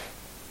give up.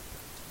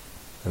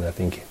 And I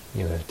think,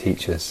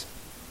 teachers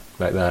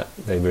like that,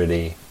 they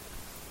really,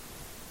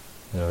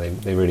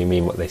 they really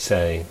mean what they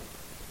say.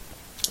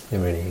 They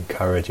really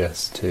encourage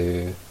us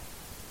to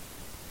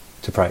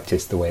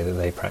practice the way that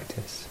they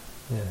practice.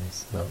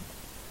 It's not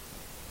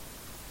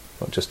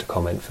just a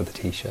comment for the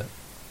t-shirt.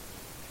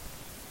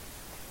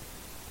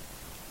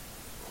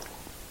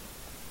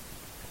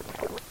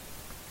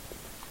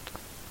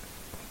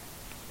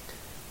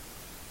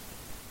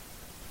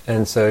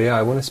 And so,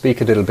 I want to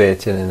speak a little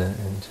bit in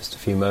just a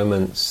few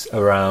moments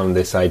around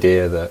this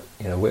idea that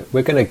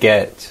we're going to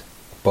get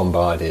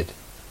bombarded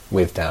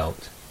with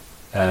doubt,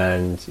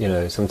 and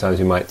sometimes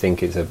we might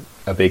think it's a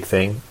big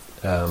thing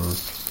that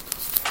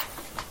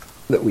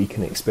we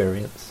can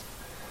experience,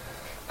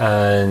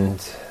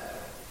 and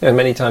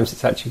many times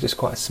it's actually just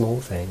quite a small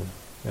thing.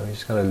 We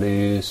just kind of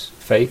lose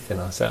faith in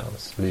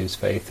ourselves, lose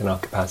faith in our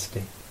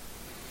capacity.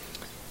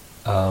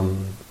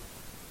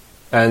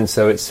 And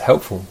so it's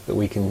helpful that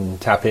we can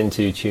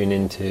tune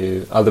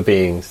into other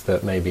beings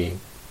that maybe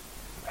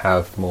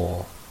have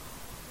more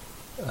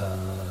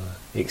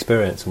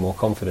experience and more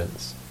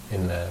confidence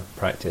in their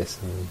practice,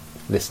 and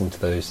listen to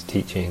those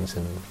teachings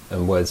and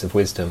words of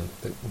wisdom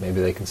that maybe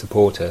they can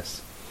support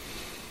us.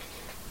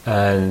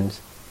 And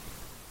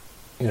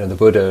the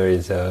Buddha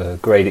is a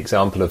great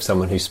example of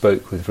someone who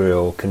spoke with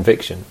real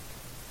conviction,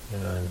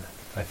 and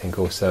I think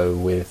also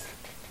with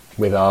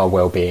our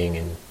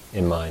well-being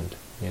in mind,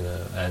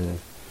 and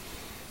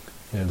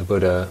the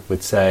Buddha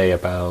would say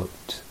about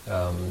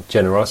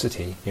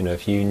generosity,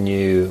 if you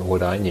knew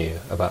what I knew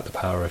about the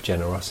power of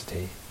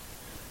generosity,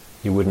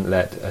 you wouldn't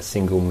let a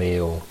single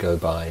meal go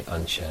by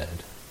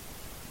unshared.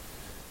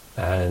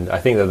 And I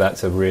think that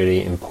that's a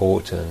really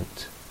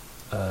important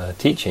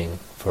teaching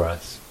for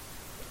us,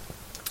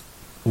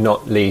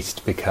 not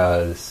least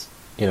because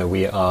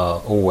we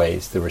are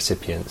always the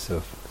recipients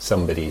of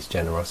somebody's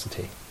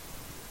generosity.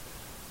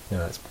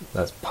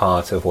 That's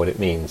part of what it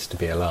means to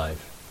be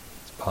alive.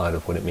 It's part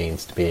of what it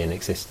means to be in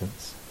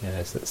existence.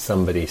 It's that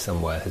somebody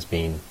somewhere has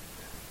been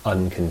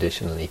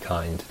unconditionally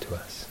kind to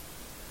us.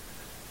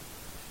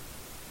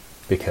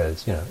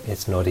 Because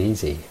it's not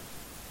easy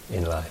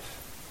in life.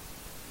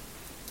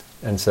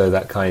 And so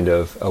that kind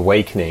of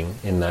awakening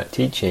in that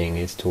teaching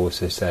is to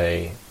also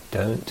say,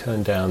 don't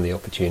turn down the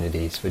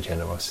opportunities for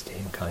generosity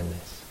and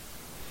kindness.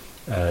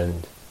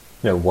 And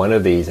one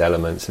of these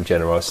elements of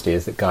generosity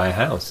is that Gaia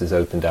House has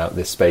opened out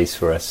this space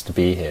for us to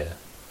be here.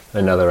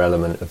 Another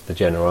element of the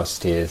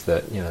generosity is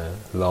that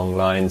long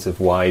lines of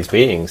wise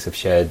beings have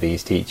shared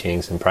these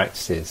teachings and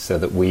practices so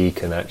that we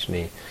can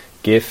actually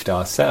gift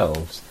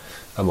ourselves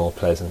a more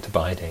pleasant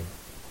abiding,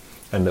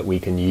 and that we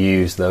can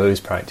use those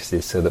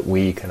practices so that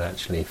we can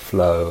actually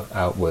flow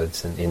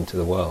outwards and into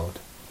the world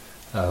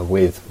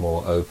with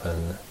more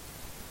open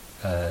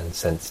and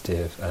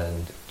sensitive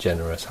and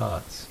generous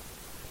hearts.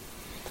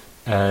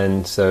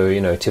 And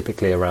so,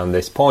 typically around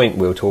this point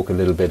we'll talk a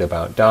little bit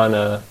about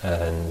dana,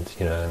 and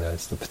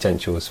there's the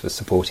potentials for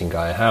supporting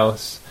Gaia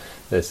House,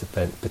 there's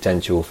the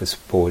potential for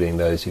supporting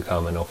those who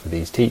come and offer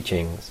these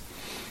teachings.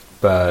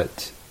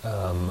 But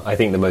I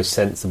think the most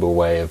sensible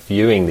way of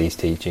viewing these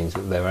teachings is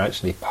that they're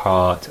actually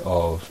part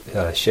of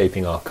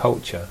shaping our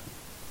culture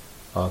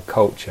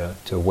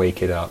to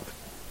wake it up,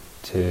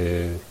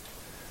 to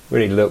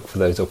really look for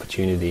those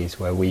opportunities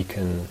where we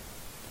can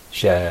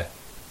share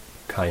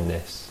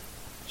kindness,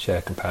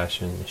 share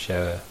compassion,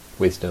 share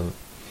wisdom.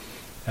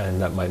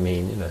 And that might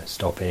mean,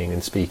 stopping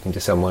and speaking to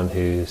someone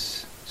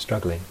who's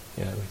struggling.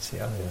 We see,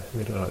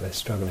 we look like they're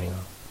struggling.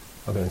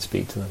 I'll go and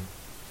speak to them.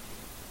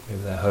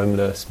 Maybe they're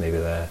homeless, maybe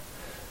they're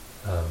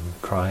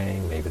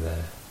crying, maybe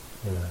they're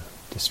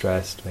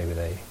distressed, maybe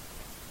they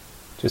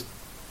just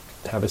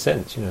have a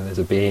sense, there's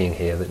a being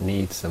here that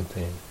needs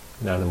something,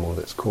 an animal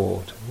that's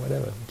caught,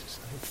 whatever. Just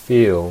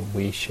feel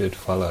we should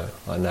follow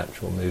our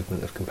natural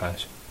movement of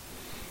compassion.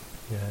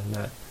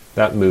 And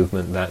that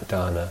movement, that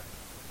dana,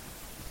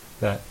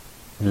 that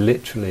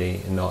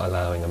literally not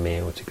allowing a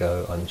meal to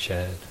go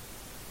unshared,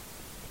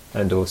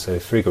 and also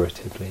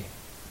figuratively,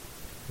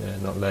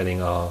 not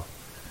letting our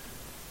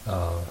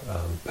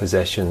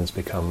possessions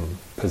become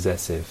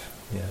possessive,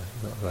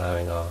 not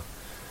allowing our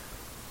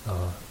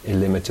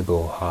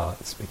illimitable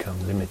hearts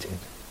become limited,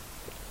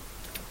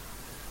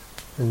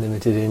 and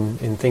limited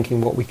in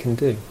thinking what we can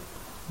do.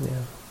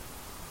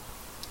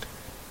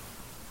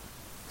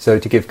 So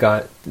to give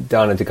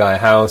dana to Gaia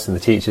House and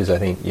the teachers, I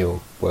think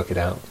you'll work it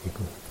out. You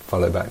can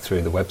follow back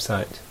through the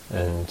website,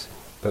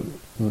 but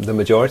the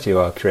majority of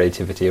our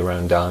creativity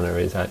around dana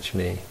is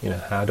actually,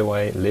 how do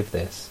I live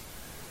this?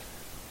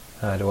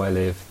 How do I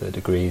live the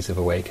degrees of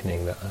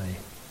awakening that I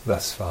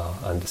thus far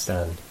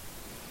understand?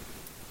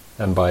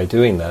 And by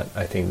doing that,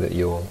 I think that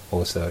you'll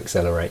also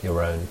accelerate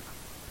your own,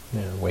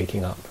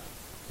 waking up,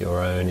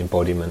 your own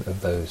embodiment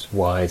of those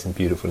wise and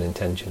beautiful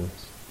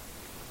intentions.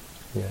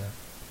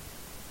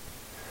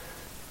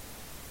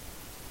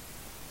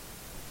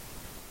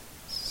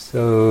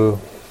 So,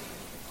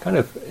 kind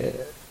of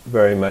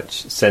very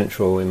much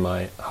central in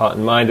my heart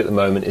and mind at the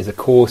moment is a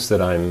course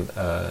that I'm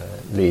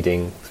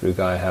leading through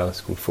Gaia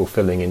House called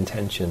Fulfilling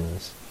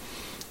Intentions.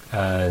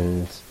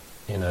 And,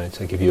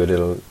 to give you a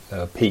little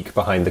peek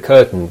behind the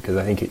curtain, because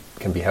I think it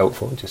can be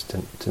helpful just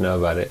to know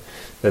about it.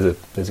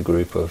 There's a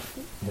group of,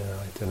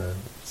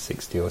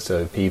 60 or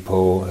so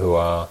people who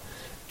are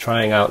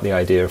trying out the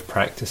idea of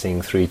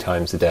practicing 3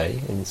 times a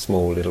day in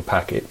small little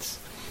packets.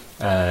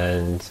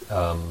 And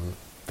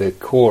the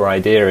core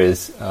idea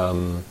is,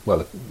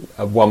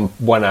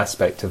 one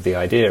aspect of the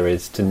idea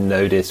is to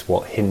notice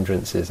what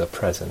hindrances are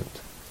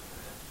present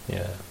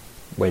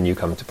when you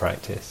come to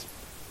practice.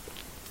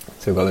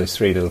 So we've got those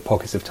 3 little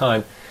pockets of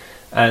time,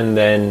 and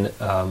then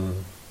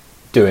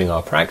doing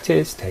our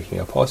practice, taking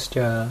a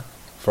posture,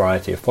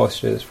 variety of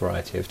postures,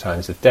 variety of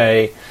times of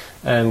day,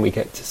 and we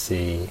get to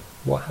see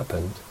what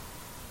happened.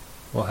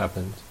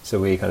 So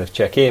we kind of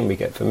check in, we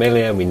get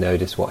familiar, and we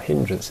notice what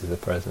hindrances are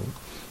present,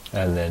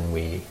 and then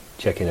we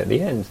check in at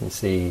the end and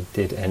see,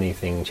 did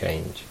anything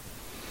change?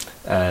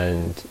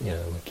 And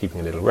we're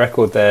keeping a little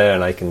record there,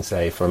 and I can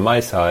say from my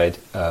side,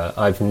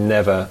 I've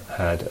never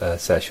had a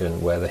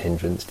session where the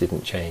hindrance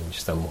didn't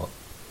change somewhat.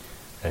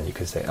 And you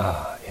could say,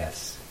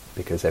 yes,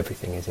 because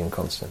everything is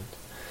inconstant.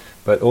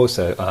 But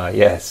also,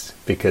 yes,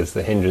 because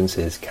the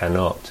hindrances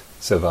cannot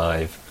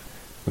survive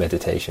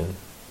meditation.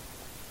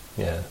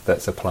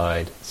 That's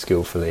applied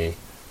skillfully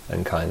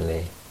and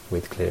kindly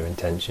with clear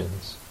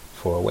intentions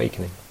for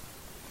awakening.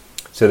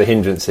 So the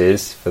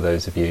hindrances, for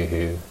those of you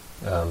who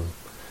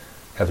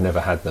have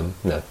never had them,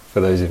 no, for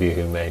those of you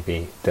who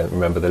maybe don't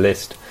remember the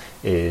list,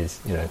 is,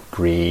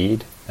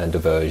 greed and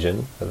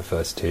aversion are the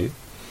first two.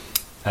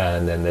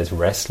 And then there's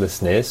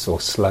restlessness or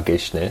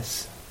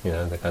sluggishness,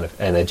 the kind of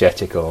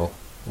energetical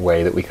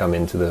way that we come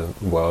into the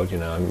world.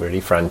 I'm really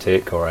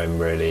frantic, or I'm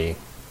really,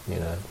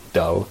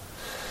 dull.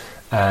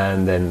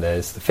 And then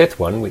there's the fifth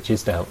one, which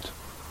is doubt.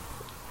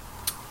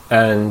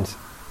 And,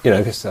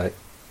 just like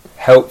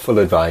helpful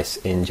advice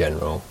in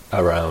general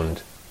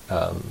around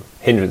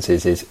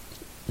hindrances is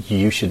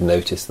you should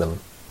notice them.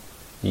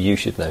 You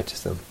should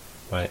notice them,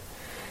 right?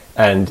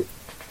 And,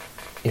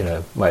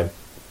 my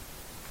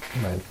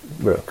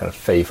real kind of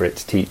favourite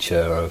teacher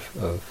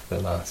of the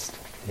last,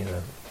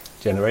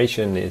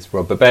 generation is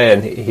Rob Bebey,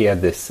 and he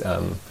had this,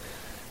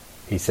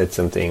 he said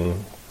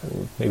something,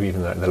 maybe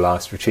even like the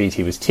last retreat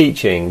he was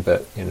teaching,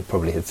 but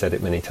probably had said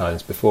it many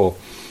times before,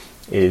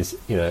 is,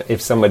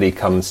 if somebody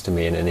comes to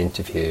me in an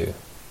interview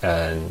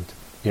and,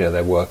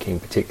 they're working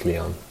particularly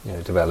on,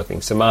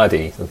 developing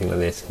samadhi, something like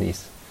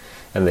this,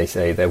 and they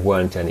say there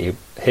weren't any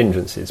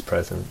hindrances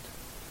present,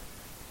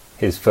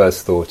 his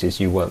first thought is,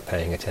 you weren't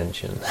paying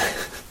attention.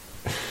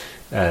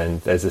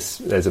 And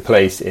there's a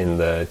place in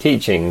the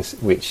teachings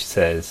which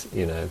says,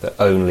 that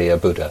only a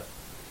Buddha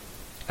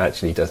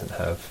actually doesn't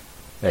have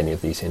any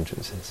of these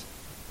hindrances.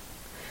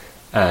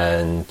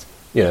 And,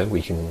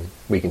 we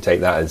can take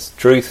that as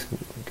truth.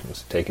 We can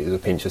also take it as a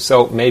pinch of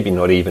salt. Maybe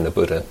not even a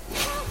Buddha,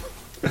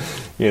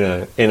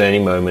 in any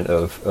moment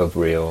of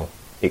real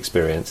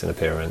experience and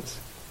appearance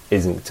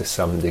isn't to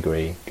some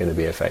degree going to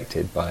be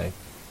affected by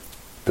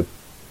the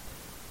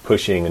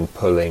pushing and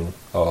pulling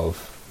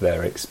of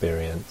their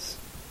experience.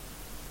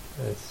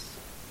 There's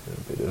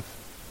a bit of,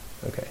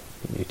 okay,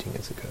 muting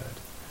has occurred.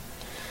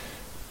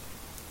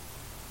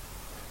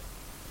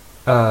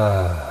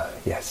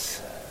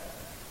 Yes,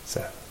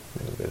 so a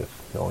little bit of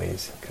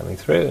noise coming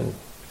through and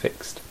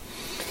fixed.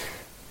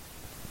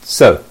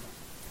 So,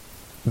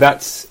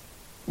 that's,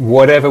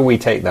 whatever we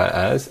take that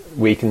as,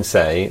 we can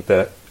say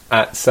that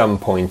at some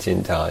point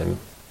in time,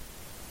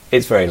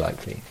 it's very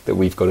likely that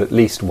we've got at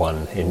least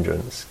one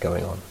hindrance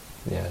going on.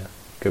 Yeah.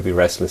 Could be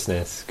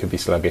restlessness, could be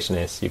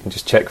sluggishness. You can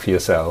just check for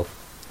yourself.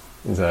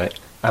 It's like,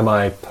 am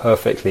I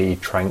perfectly,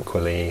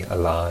 tranquilly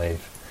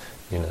alive?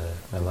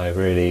 Am I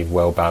really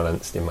well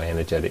balanced in my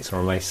energetics? Or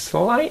am I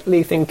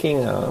slightly thinking,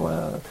 oh,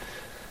 well,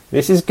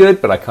 this is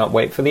good, but I can't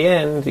wait for the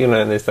end?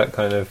 And there's that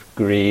kind of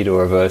greed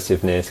or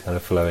aversiveness kind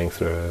of flowing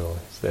through. Or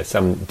is there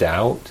some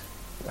doubt?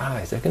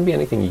 Is there going to be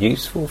anything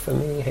useful for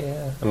me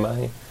here? Am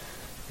I,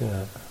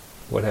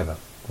 whatever.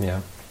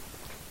 Yeah.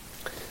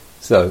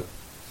 So,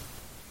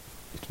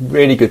 it's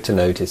really good to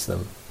notice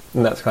them.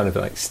 And that's kind of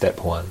like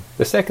step one.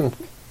 The second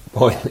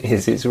point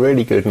is it's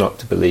really good not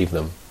to believe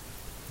them.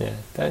 Yeah,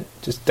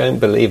 don't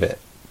believe it.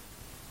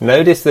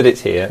 Notice that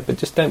it's here, but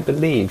just don't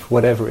believe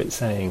whatever it's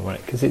saying,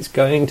 right? Because it's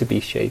going to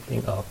be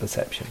shaping our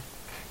perception.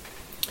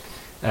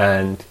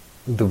 And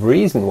the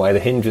reason why the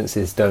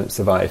hindrances don't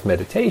survive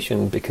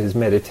meditation, because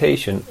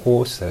meditation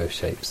also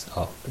shapes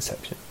our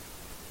perception.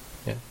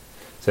 Yeah.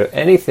 So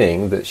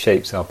anything that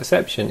shapes our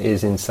perception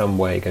is in some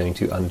way going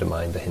to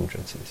undermine the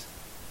hindrances.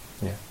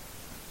 Yeah.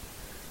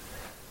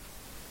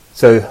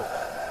 So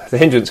the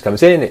hindrance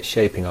comes in, it's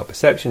shaping our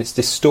perception, it's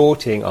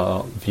distorting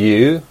our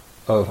view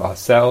of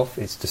ourself,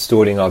 it's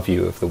distorting our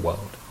view of the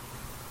world.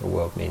 The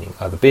world meaning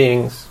other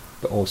beings,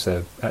 but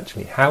also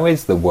actually how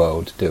is the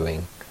world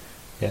doing?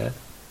 Yeah.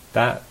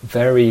 That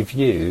very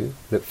view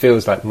that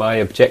feels like my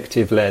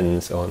objective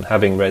lens on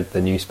having read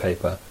the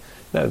newspaper,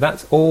 no,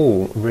 that's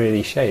all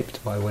really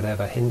shaped by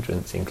whatever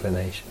hindrance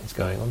inclination is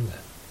going on there.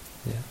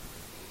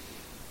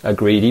 Yeah. A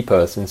greedy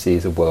person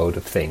sees a world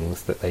of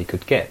things that they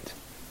could get.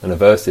 An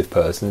aversive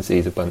person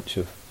sees a bunch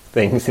of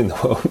things in the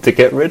world to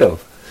get rid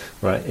of.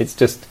 Right? It's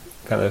just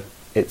kind of,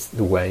 it's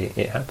the way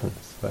it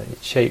happens. Right?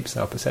 It shapes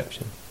our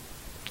perception.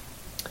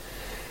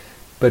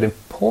 But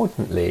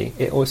importantly,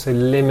 it also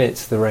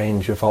limits the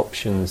range of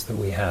options that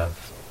we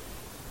have.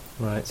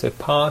 Right? So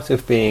part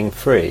of being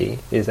free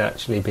is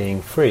actually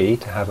being free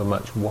to have a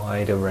much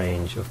wider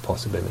range of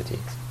possibilities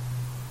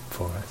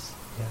for us.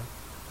 Yeah.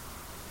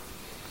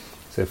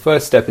 So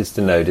first step is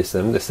to notice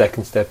them. The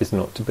second step is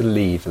not to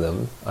believe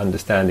them,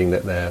 understanding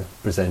that they're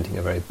presenting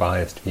a very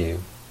biased view.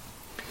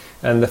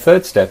 And the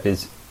third step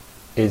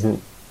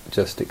isn't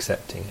just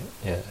accepting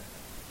it. Yeah.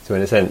 So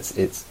in a sense,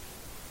 it's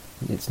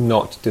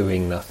not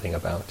doing nothing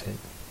about it.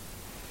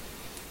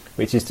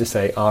 Which is to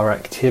say, our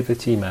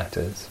activity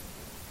matters.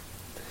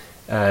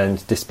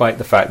 And despite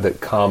the fact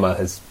that karma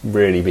has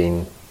really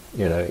been,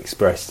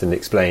 expressed and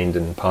explained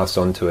and passed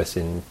on to us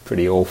in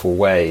pretty awful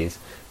ways,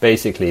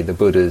 basically the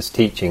Buddha's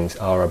teachings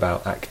are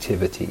about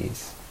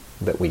activities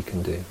that we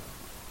can do,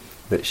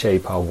 that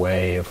shape our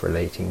way of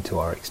relating to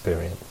our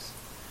experience.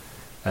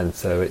 And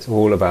so it's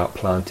all about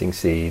planting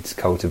seeds,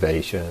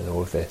 cultivation,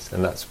 all of this,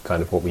 and that's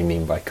kind of what we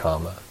mean by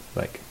karma,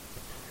 like,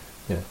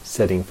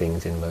 setting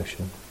things in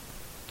motion.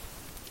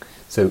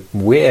 So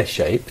we're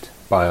shaped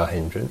by our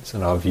hindrance,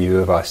 and our view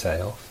of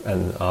ourselves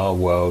and our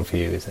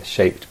worldview is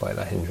shaped by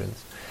that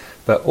hindrance.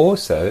 But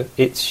also,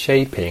 it's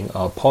shaping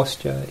our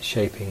posture, it's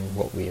shaping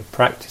what we are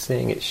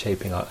practicing, it's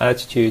shaping our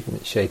attitude, and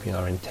it's shaping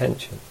our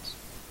intentions.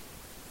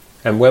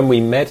 And when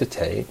we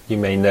meditate, you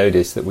may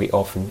notice that we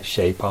often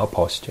shape our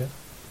posture,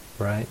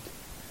 right?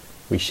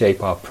 We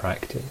shape our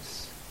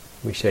practice,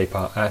 we shape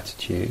our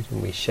attitude,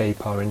 and we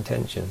shape our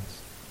intentions.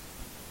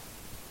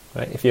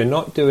 Right? If you're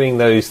not doing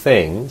those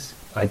things,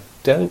 I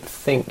don't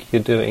think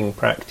you're doing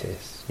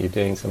practice. You're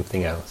doing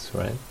something else,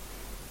 right?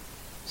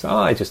 So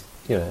I just,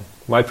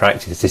 my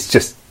practice is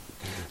just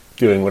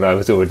doing what I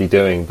was already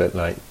doing, but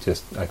I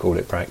call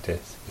it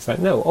practice. It's like,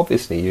 no,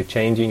 obviously you're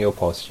changing your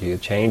posture, you're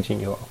changing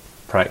your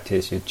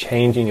practice, you're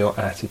changing your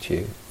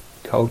attitude,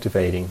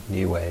 cultivating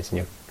new ways, and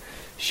you're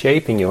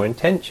shaping your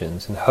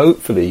intentions, and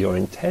hopefully your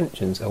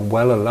intentions are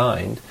well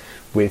aligned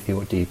with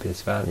your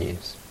deepest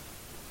values.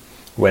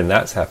 When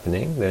that's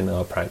happening, then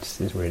our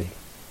practice is really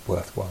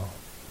worthwhile.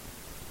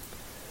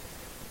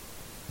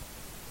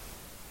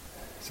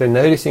 So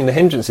noticing the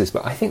hindrances,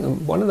 but I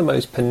think one of the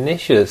most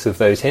pernicious of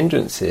those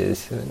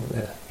hindrances,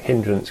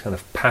 hindrance kind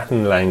of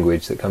pattern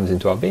language that comes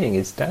into our being,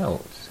 is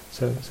doubt.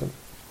 So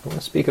I want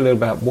to speak a little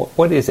about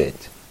what is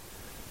it?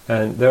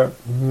 And there are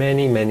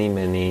many, many,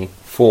 many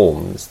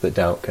forms that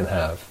doubt can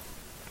have.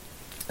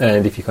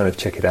 And if you kind of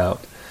check it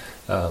out,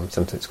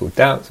 sometimes it's called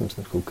doubt, sometimes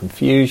it's called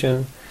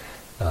confusion.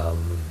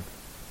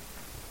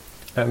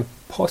 And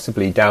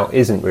possibly doubt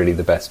isn't really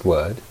the best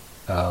word,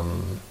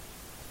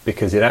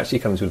 because it actually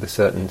comes with a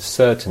certain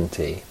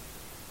certainty.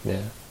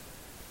 Yeah,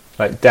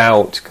 like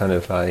doubt, kind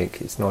of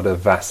like it's not a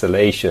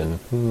vacillation.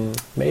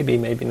 Maybe,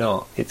 maybe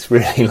not. It's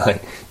really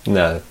like,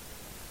 no,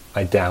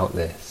 I doubt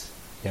this.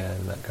 Yeah,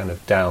 and that kind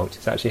of doubt,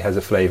 it actually has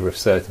a flavour of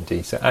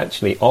certainty. So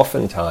actually,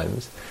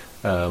 oftentimes,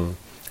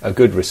 a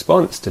good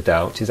response to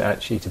doubt is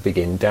actually to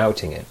begin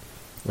doubting it.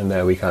 And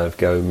there we kind of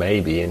go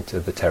maybe into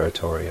the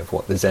territory of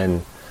what the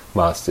Zen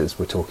masters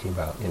were talking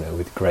about,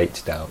 with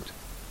great doubt.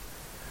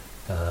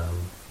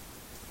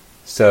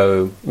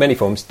 So many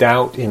forms,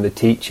 doubt in the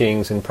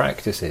teachings and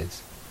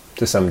practices,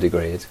 to some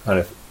degree, is kind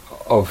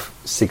of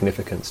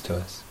significance to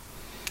us.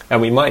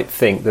 And we might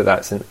think that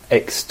that's an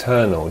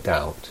external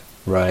doubt,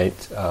 right?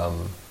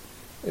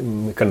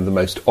 Kind of the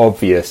most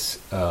obvious,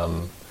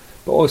 but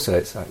also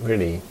it's like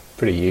really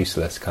pretty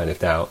useless kind of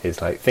doubt,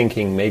 is like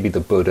thinking maybe the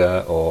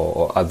Buddha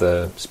or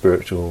other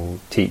spiritual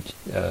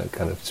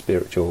kind of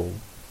spiritual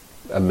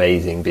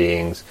amazing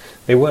beings,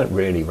 they weren't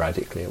really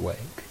radically awake.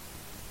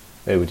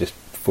 They were just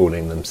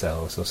fooling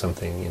themselves or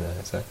something,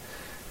 So,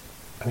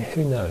 I mean,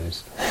 who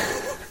knows?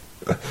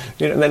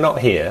 They're not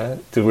here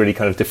to really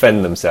kind of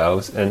defend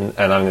themselves, and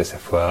I'm going to say,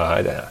 well,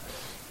 I don't know.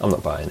 I'm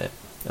not buying it.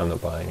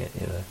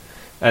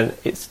 And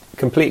it's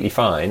completely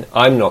fine.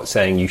 I'm not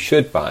saying you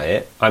should buy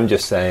it. I'm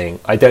just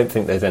saying I don't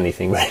think there's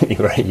anything really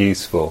very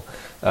useful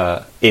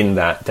in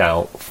that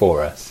doubt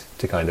for us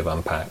to kind of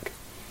unpack.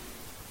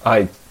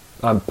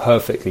 I'm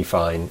perfectly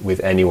fine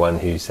with anyone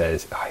who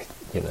says,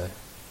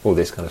 all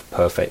this kind of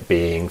perfect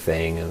being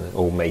thing and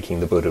all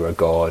making the Buddha a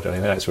god. I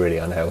mean, that's really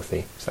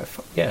unhealthy. It's like,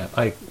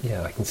 I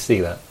can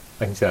see that.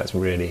 I can see that's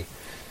really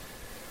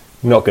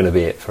not going to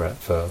be it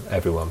for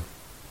everyone.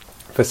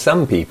 For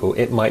some people,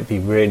 it might be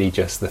really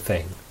just the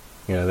thing.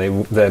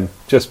 They're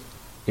just,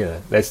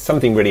 there's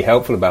something really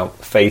helpful about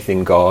faith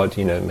in God.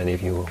 Many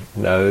of you will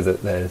know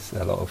that there's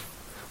a lot of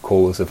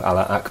calls of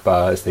Allah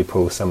Akbar as they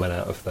pull someone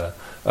out of the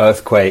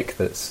earthquake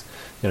that's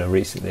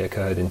recently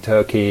occurred in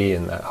Turkey,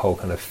 and that whole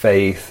kind of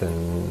faith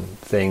and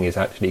thing is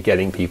actually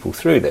getting people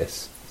through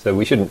this. So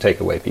we shouldn't take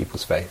away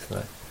people's faith,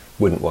 and I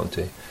wouldn't want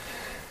to.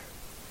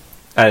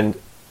 And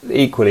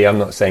equally, I'm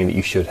not saying that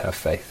you should have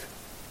faith.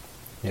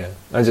 Yeah,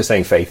 I'm just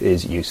saying faith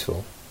is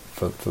useful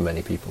for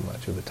many people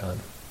much of the time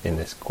in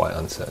this quite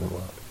uncertain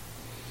world.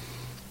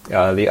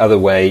 The other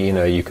way,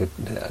 you could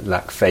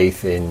lack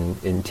faith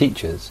in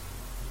teachers.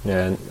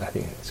 And I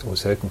think it's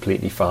also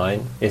completely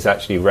fine. It's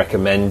actually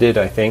recommended,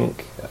 I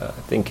think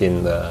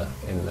in the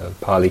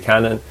Pali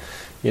Canon,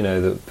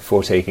 that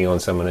before taking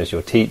on someone as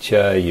your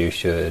teacher, you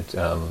should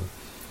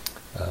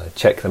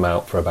check them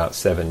out for about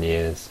 7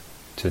 years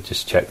to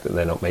just check that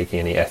they're not making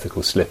any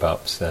ethical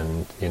slip-ups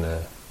and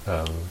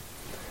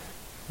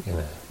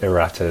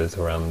erratas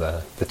around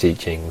the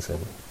teachings,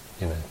 and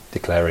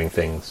declaring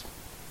things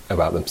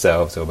about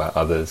themselves or about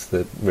others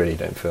that really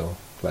don't feel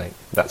like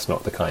that's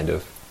not the kind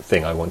of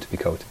thing I want to be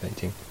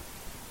cultivating.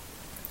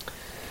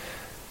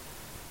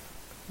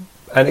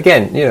 And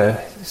again,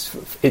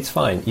 it's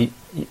fine.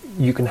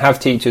 You can have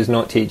teachers,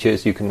 not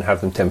teachers. You can have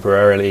them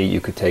temporarily.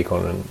 You could take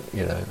on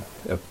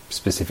a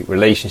specific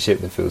relationship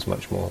that feels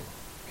much more,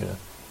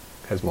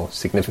 has more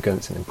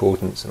significance and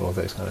importance and all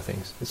those kind of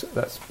things.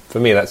 For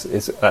me,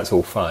 that's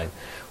all fine.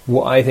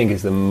 What I think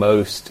is the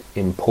most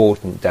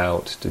important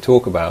doubt to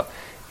talk about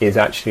is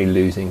actually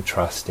losing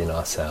trust in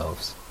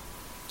ourselves,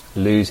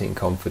 losing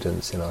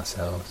confidence in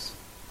ourselves,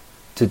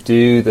 to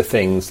do the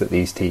things that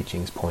these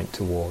teachings point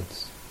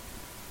towards,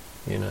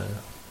 And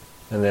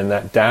then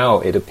that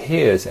doubt, it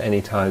appears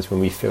any times when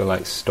we feel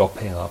like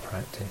stopping our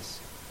practice.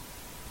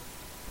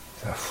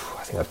 So,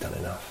 I think I've done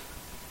enough.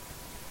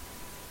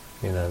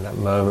 That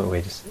moment where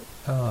you just,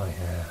 oh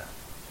yeah,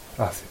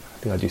 I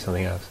think I'll do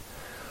something else.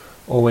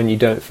 Or when you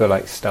don't feel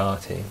like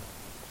starting,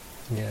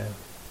 yeah.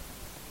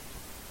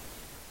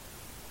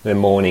 The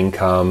morning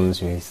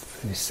comes, you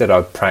said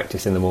I'd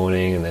practice in the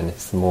morning, and then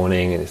it's the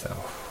morning, and it's like,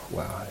 oh,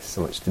 wow, there's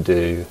so much to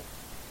do.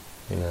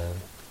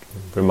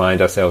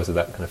 Remind ourselves of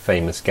that kind of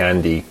famous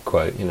Gandhi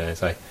quote,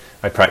 it's like,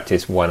 I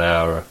practice 1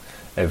 hour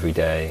every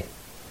day,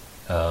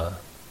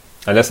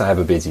 unless I have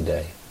a busy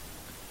day,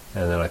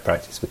 and then I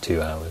practice for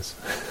 2 hours.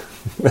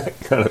 that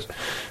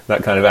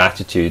kind of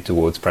attitude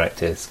towards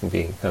practice can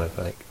be kind of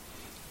like,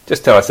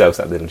 just tell ourselves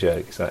that little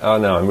joke. It's like, oh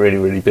no, I'm really,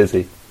 really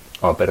busy.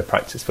 Oh, I better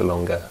practice for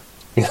longer.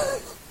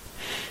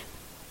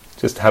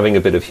 Just having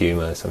a bit of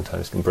humour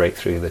sometimes can break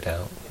through the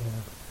doubt.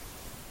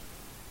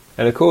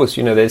 And of course,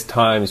 there's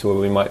times where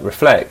we might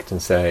reflect and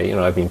say,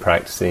 I've been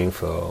practicing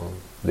for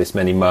this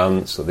many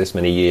months, or this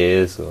many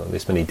years, or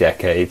this many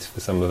decades for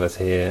some of us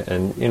here,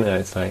 and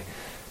it's like,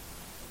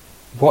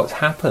 what's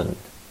happened?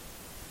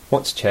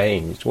 What's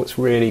changed? What's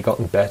really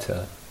gotten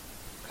better?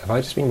 Have I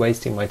just been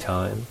wasting my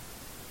time?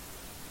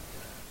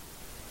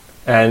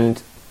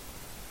 And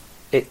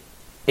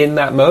in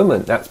that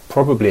moment, that's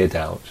probably a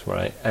doubt,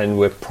 right? And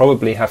we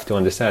probably have to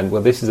understand,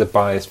 well, this is a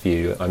biased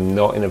view. I'm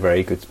not in a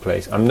very good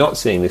place. I'm not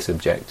seeing this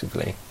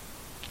objectively.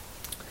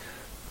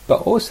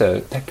 But also,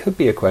 there could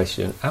be a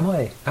question, am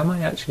I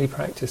actually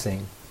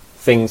practicing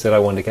things that I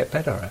want to get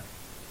better at?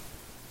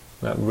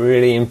 That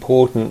really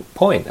important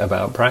point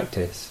about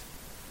practice,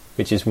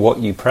 which is what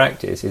you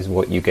practice is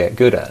what you get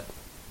good at.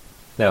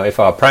 Now, if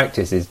our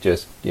practice is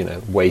just,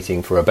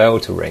 waiting for a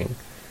bell to ring,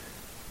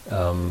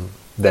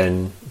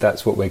 then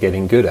that's what we're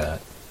getting good at.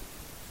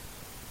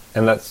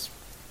 And that's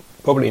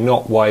probably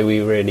not why we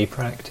really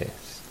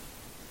practice.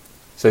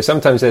 So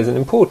sometimes there's an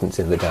importance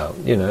in the doubt,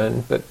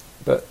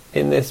 but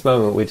in this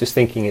moment we're just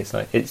thinking it's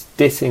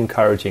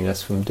disencouraging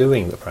us from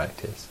doing the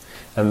practice.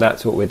 And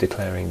that's what we're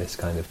declaring this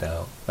kind of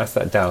doubt. That's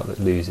that doubt that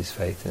loses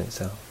faith in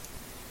itself.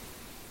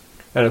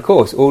 And of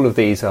course, all of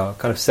these are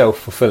kind of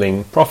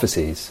self-fulfilling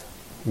prophecies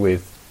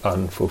with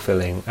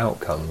unfulfilling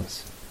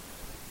outcomes.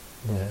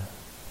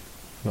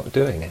 Not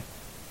doing it.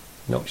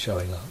 Not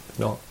showing up,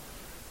 not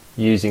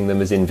using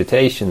them as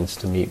invitations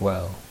to meet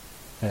well,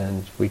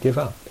 and we give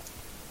up.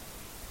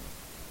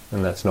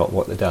 And that's not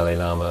what the Dalai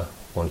Lama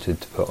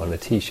wanted to put on a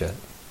t-shirt.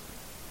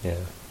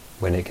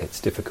 When it gets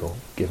difficult,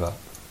 give up.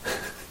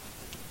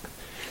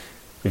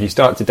 If you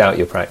start to doubt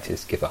your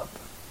practice, give up.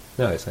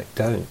 No, it's like,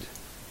 don't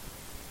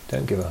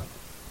give up.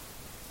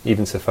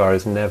 Even so far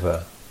as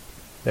never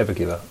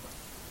give up.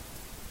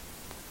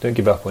 Don't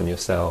give up on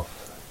yourself.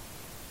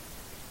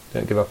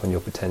 Don't give up on your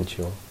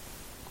potential.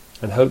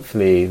 And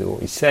hopefully what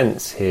we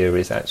sense here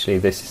is actually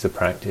this is a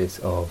practice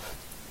of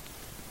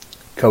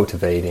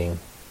cultivating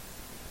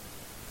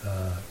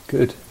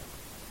good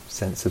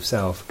sense of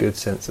self, good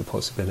sense of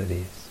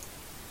possibilities.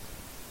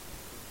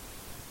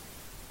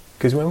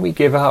 Because when we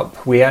give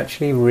up, we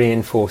actually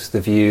reinforce the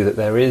view that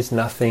there is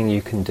nothing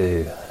you can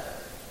do.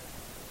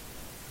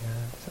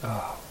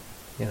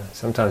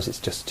 Sometimes it's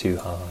just too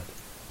hard.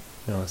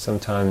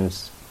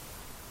 Sometimes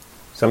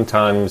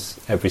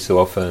every so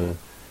often,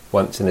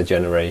 once in a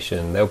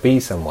generation, there'll be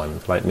someone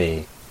like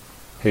me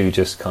who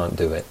just can't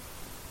do it.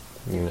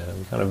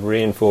 Kind of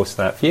reinforce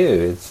that view.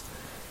 Is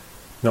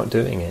not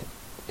doing it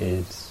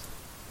is,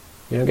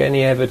 you don't get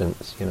any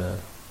evidence,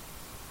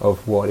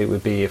 of what it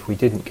would be if we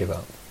didn't give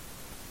up.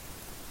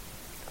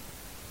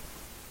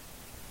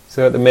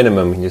 So at the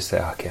minimum, you can just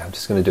say, okay, I'm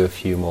just going to do a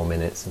few more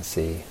minutes and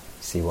see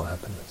what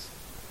happens.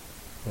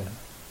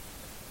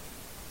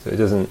 So it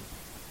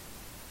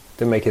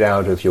don't make it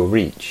out of your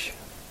reach,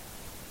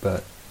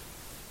 but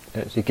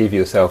actually give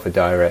yourself a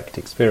direct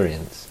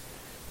experience.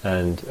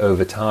 And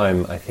over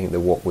time, I think that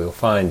what we'll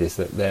find is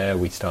that there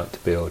we start to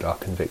build our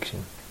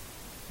conviction.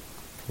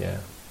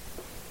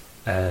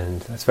 And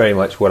that's very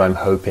much what I'm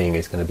hoping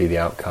is going to be the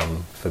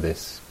outcome for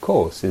this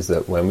course, is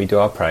that when we do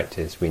our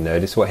practice, we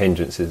notice what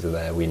hindrances are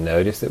there, we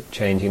notice that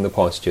changing the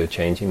posture,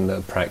 changing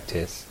the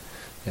practice,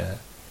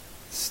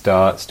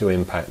 starts to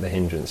impact the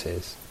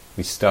hindrances.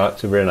 We start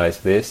to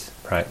realize this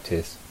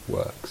practice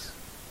works.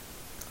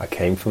 I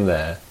came from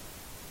there,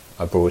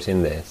 I brought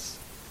in this,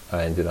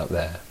 I ended up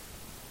there.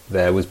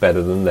 There was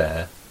better than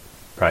there.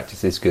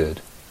 Practice is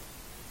good.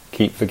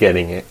 Keep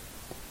forgetting it,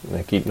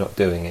 keep not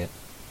doing it.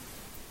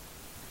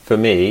 For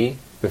me,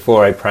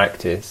 before I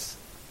practice,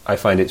 I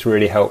find it's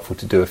really helpful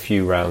to do a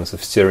few rounds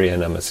of Surya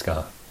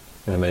Namaskar.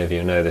 Many of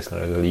you know this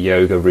kind of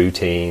yoga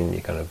routine.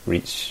 You kind of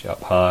reach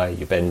up high,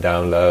 you bend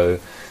down low,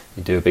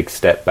 you do a big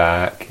step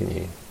back, and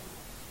you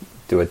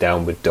do a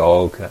downward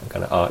dog, that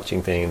kind of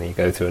arching thing, and then you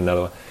go through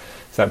another one.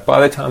 So by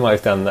the time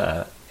I've done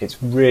that,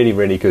 it's really,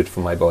 really good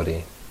for my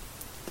body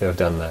to have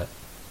done that.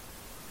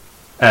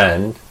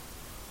 And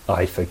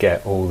I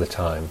forget all the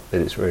time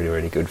that it's really,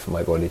 really good for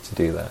my body to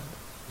do that.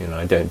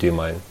 I don't do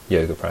my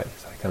yoga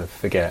practice. I kind of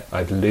forget.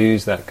 I'd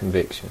lose that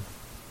conviction.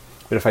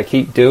 But if I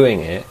keep doing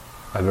it,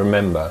 I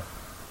remember.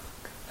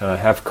 And I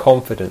have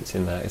confidence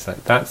in that. It's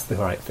like, that's the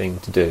right thing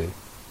to do.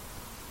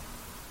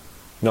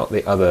 not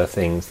the other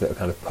things that are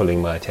kind of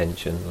pulling my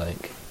attention,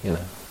 like,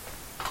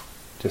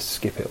 just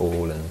skip it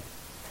all and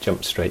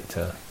jump straight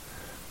to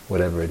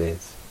whatever it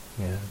is.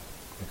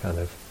 The kind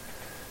of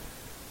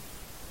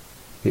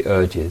the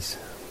urges.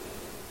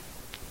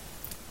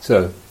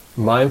 So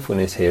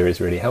mindfulness here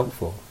is really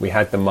helpful. We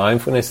had the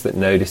mindfulness that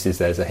notices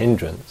there's a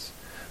hindrance,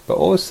 but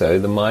also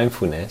the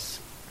mindfulness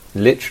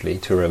literally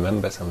to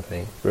remember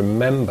something.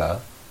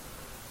 Remember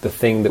the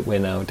thing that we're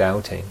now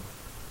doubting,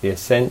 the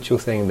essential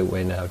thing that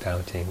we're now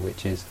doubting,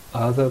 which is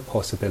other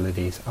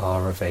possibilities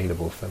are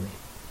available for me.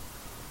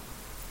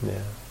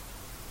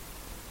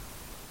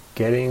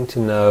 Getting to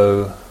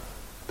know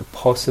the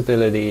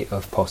possibility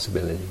of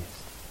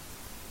possibilities.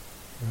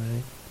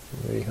 Right?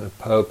 Really kind of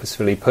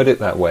purposefully put it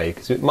that way,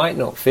 because it might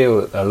not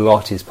feel that a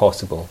lot is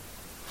possible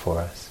for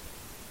us.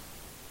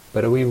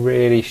 But are we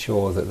really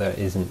sure that there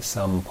isn't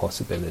some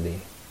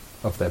possibility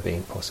of there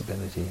being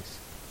possibilities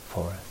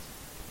for us?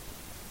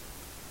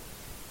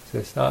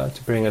 So start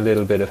to bring a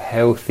little bit of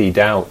healthy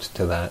doubt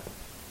to that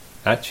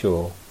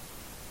actual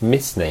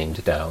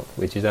misnamed doubt,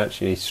 which is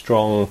actually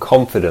strong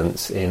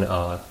confidence in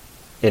our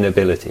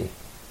inability.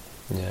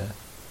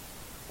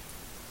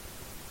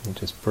 And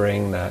just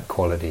bring that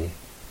quality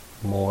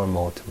more and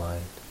more to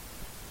mind.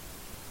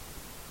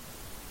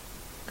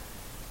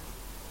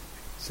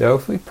 So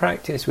if we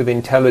practice with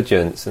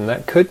intelligence, and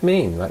that could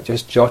mean like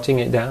just jotting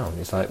it down.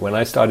 It's like when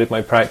I started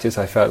my practice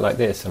I felt like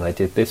this, and I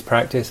did this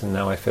practice and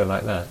now I feel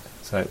like that.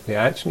 So we're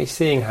actually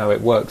seeing how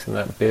it works, and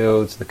that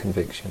builds the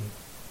conviction,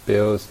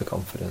 builds the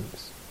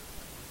confidence.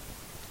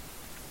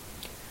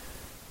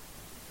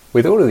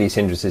 With all of these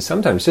hindrances,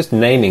 sometimes just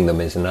naming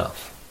them is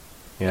enough.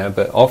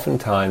 But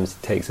oftentimes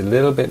it takes a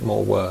little bit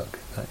more work.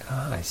 Like,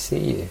 I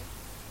see you.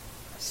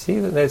 I see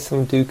that there's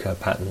some dukkha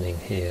patterning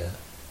here.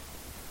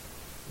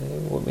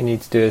 What we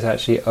need to do is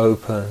actually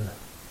open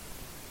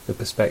the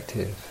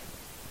perspective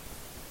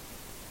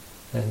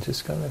and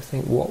just kind of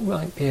think, what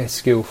might be a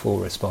skillful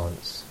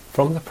response?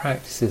 From the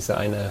practices that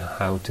I know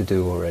how to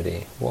do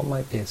already, what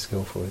might be a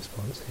skillful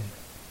response here?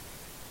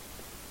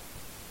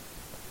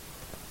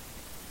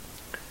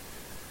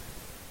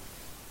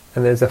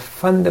 And there's a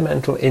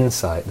fundamental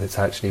insight that's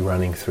actually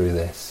running through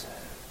this.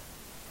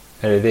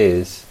 And it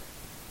is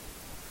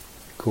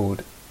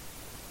called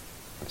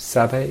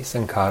Sabbe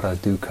Sankhara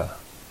Dukkha.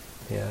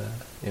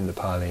 In the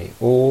Pali,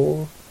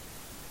 all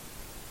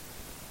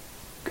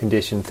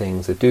conditioned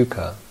things are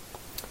dukkha.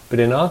 But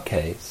in our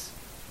case,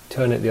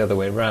 turn it the other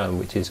way around,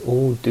 which is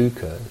all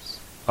dukkhas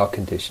are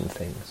conditioned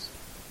things.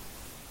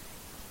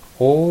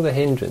 All the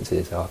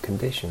hindrances are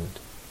conditioned.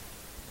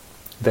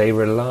 They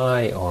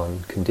rely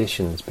on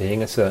conditions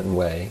being a certain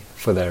way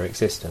for their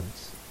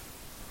existence.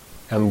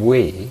 And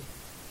we,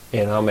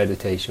 in our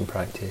meditation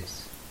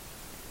practice,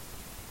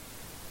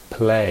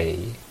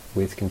 play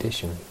with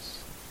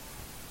conditions.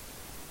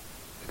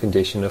 The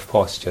condition of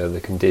posture, the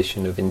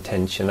condition of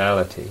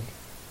intentionality.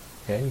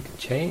 You can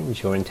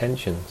change your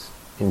intentions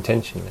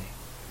intentionally,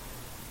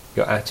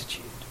 your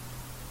attitude.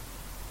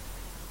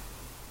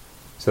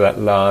 So that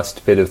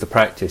last bit of the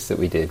practice that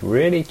we did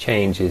really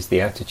changes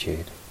the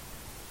attitude.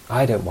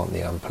 I don't want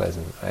the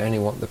unpleasant, I only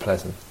want the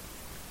pleasant.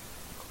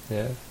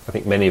 I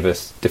think many of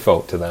us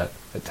default to that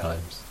at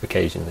times,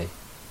 occasionally.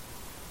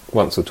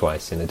 Once or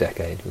twice in a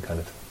decade we kind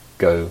of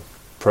go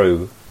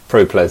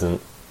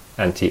pro-pleasant,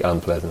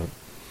 anti-unpleasant.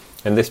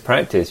 And this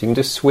practice, you can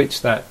just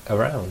switch that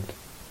around.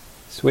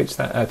 Switch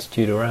that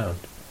attitude around.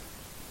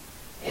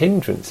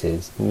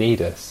 Hindrances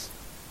need us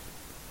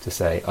to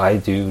say, I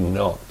do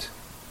not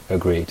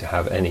agree to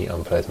have any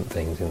unpleasant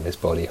things in this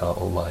body, heart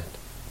or mind.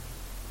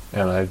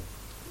 And I'm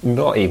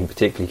not even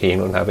particularly keen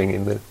on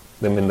having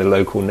them in the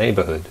local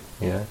neighbourhood.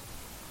 And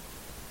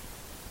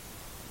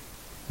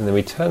then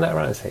we turn that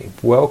around and say,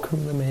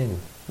 welcome them in.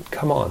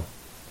 Come on.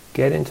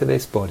 Get into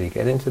this body,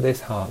 get into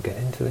this heart, get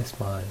into this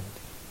mind.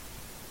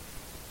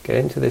 Get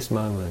into this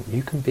moment.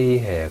 You can be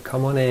here.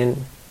 Come on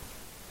in.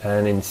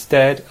 And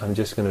instead, I'm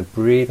just going to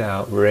breathe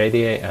out,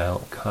 radiate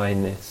out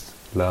kindness,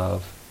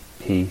 love,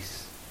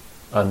 peace,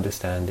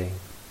 understanding,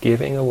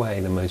 giving away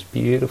the most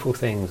beautiful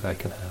things I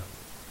can have.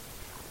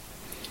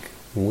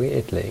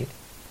 Weirdly,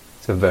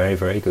 it's a very,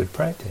 very good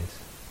practice.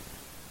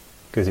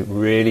 Because it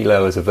really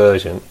lowers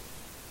aversion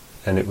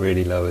and it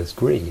really lowers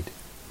greed.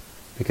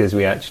 Because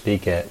we actually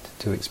get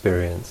to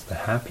experience the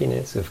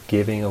happiness of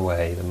giving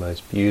away the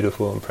most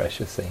beautiful and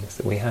precious things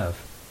that we have.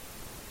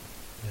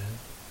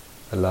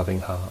 A loving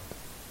heart.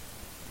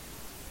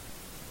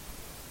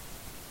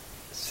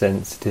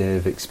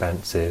 Sensitive,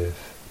 expansive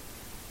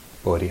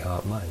body,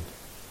 heart, mind.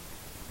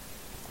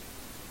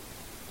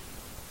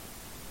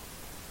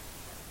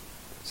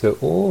 So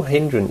all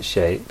hindrance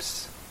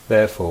shapes,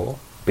 therefore,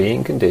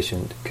 being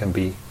conditioned, can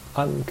be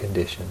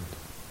unconditioned.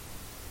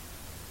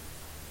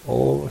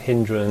 All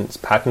hindrance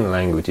pattern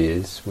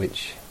languages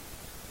which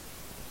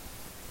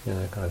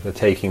kind of are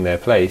taking their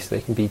place,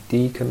 they can be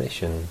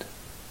decommissioned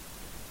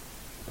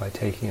by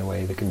taking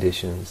away the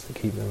conditions that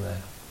keep them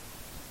there.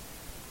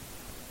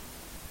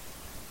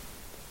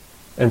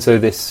 And so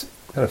this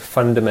kind of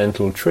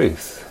fundamental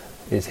truth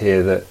is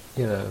here that,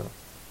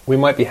 we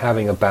might be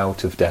having a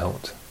bout of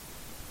doubt,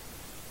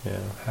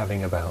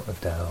 having a bout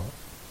of doubt.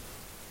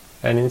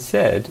 And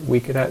instead, we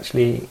could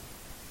actually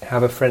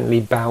have a friendly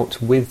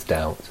bout with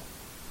doubt.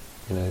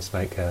 It's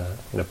like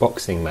in a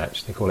boxing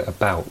match, they call it a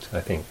bout, I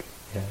think.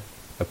 Yeah,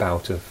 a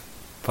bout of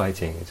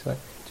fighting. It's like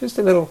just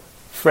a little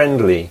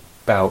friendly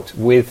bout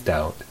with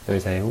doubt. And we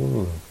say,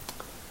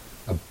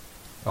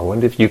 I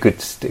wonder if you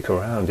could stick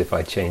around if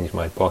I change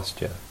my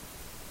posture.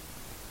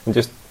 And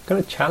just kind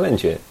of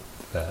challenge it.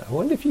 I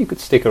wonder if you could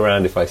stick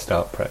around if I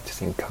start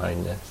practicing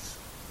kindness.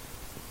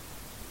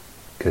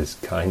 Because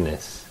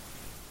kindness.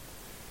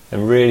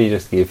 And really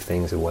just give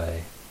things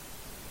away.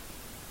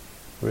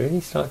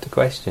 Really start to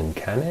question,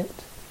 can it?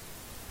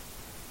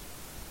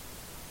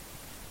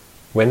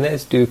 When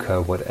there's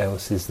dukkha, what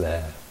else is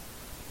there?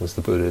 Was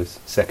the Buddha's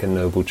second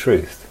noble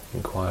truth,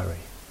 inquiry.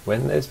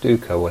 When there's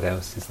dukkha, what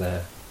else is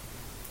there?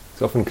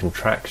 It's often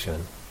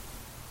contraction.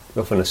 It's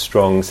often a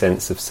strong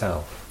sense of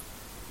self.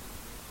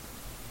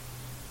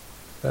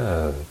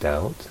 Oh,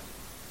 doubt.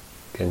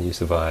 Can you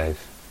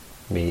survive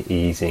me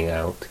easing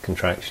out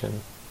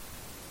contraction,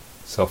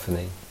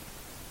 softening,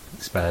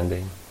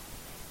 expanding,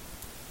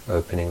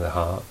 opening the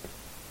heart,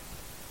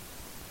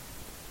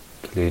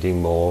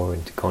 including more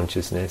into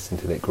consciousness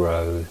until it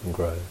grows and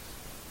grows?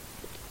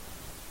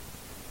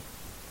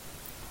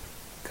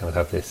 Kind of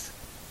have this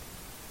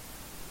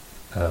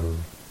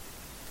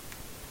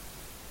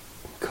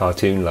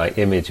cartoon-like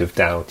image of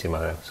doubt in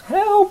my house.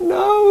 Help,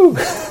 no!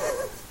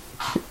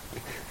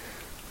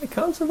 I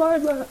can't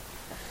survive that.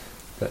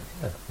 But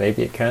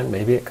maybe it can,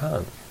 maybe it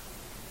can't.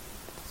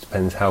 It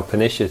depends how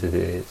pernicious it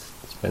is.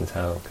 It depends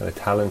how kind of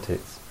talented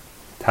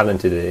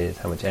it is,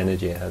 how much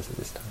energy it has at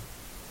this time.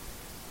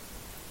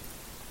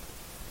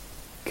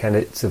 Can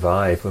it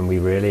survive when we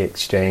really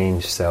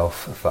exchange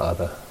self for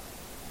other?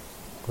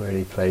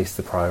 Really place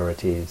the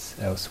priorities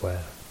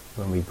elsewhere.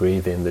 When we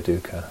breathe in the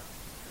dukkha,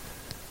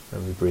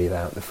 when we breathe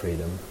out the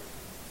freedom.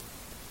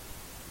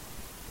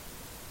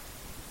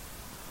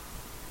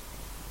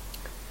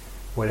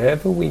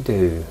 Whatever we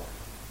do,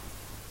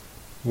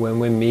 when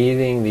we're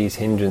meeting these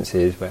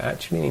hindrances, we're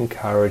actually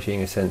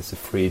encouraging a sense of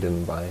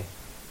freedom by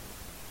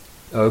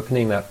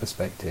opening that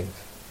perspective,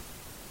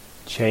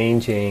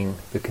 changing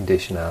the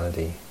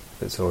conditionality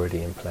that's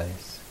already in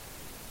place.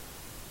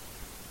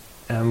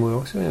 And we're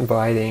also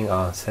inviting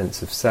our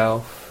sense of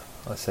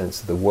self, our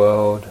sense of the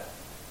world,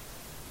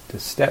 to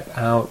step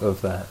out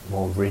of that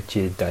more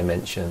rigid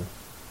dimension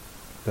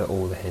that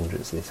all the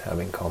hindrances have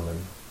in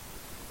common,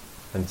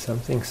 and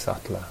something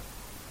subtler.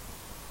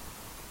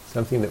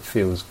 Something that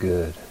feels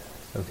good,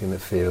 something that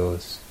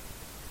feels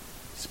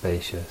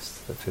spacious,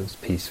 that feels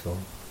peaceful,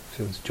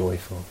 feels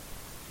joyful,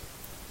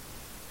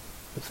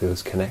 that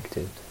feels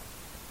connected,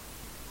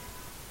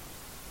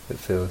 that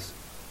feels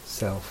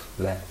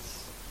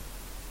selfless,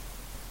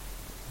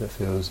 that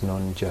feels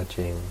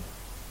non-judging,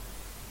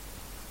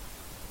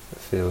 that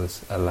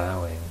feels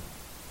allowing,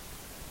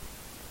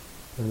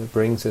 and that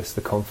brings us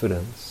the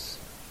confidence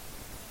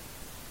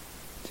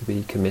to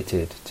be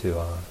committed to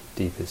our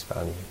deepest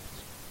values.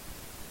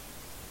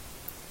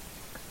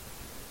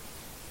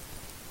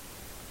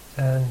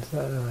 And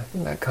I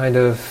think that kind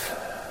of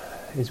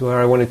is where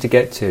I wanted to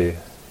get to,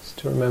 is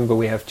to remember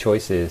we have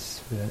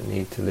choices. We don't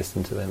need to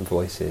listen to them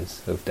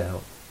voices of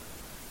doubt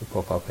that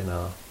pop up in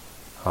our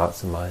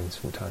hearts and minds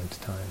from time to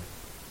time.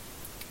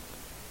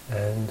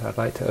 And I'd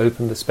like to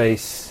open the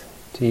space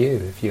to you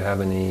if you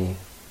have any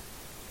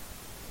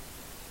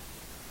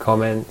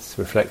comments,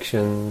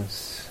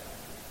 reflections,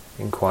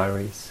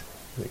 inquiries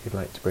that you'd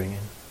like to bring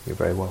in. You're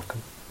very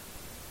welcome.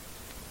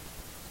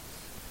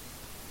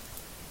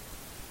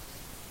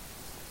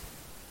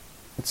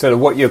 So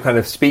what you're kind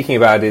of speaking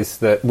about is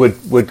that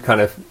would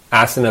kind of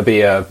asana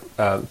be a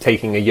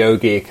taking a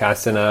yogic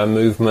asana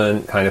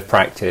movement kind of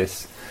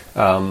practice,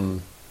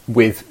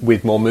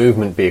 with more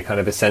movement be a kind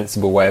of a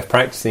sensible way of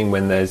practicing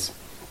when there's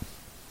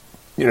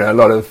a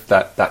lot of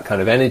that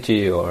kind of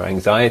energy or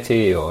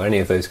anxiety or any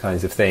of those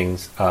kinds of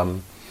things.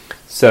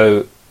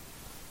 So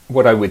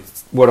what I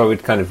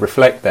would kind of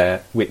reflect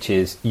there, which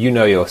is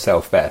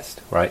yourself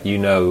best, right? You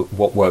know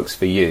what works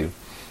for you.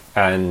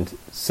 And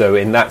so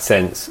in that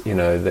sense, we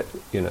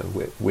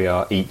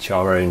are each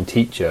our own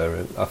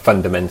teacher,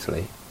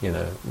 fundamentally,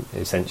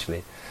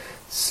 essentially.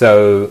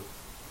 So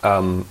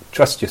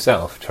trust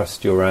yourself,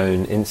 trust your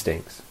own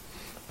instincts.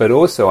 But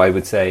also I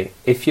would say,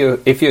 if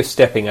you're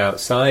stepping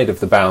outside of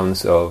the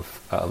bounds of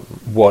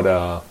what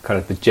are kind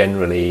of the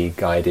generally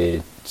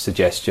guided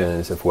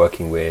suggestions of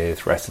working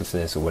with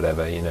restlessness or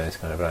whatever, it's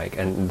kind of like,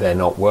 and they're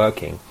not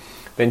working,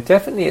 then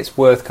definitely it's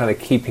worth kind of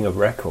keeping a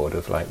record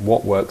of like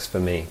what works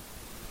for me.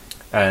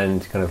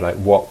 And kind of like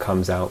what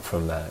comes out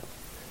from that.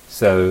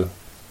 So,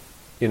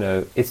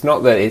 it's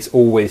not that it's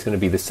always going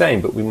to be the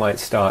same, but we might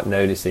start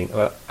noticing,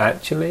 well,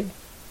 actually,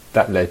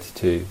 that led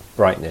to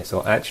brightness,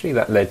 or actually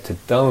that led to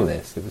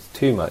dullness, it was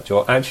too much,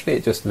 or actually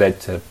it just led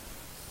to,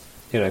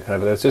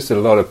 there's just a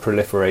lot of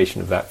proliferation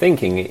of that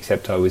thinking,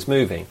 except I was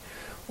moving.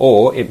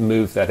 Or it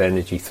moved that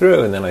energy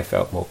through, and then I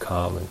felt more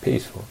calm and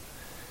peaceful.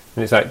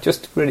 And it's like,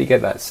 just to really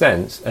get that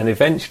sense, and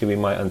eventually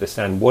we might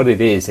understand what it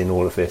is in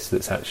all of this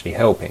that's actually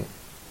helping.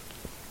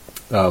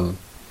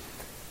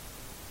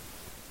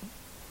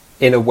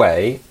 in a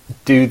way,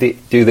 do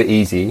the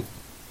easy,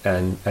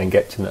 and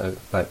get to know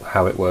like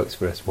how it works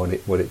for us, what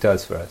it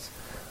does for us.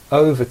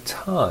 Over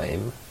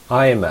time,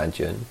 I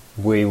imagine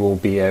we will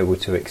be able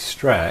to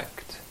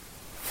extract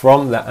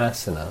from the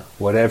asana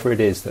whatever it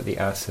is that the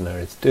asana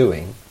is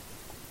doing,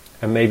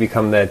 and maybe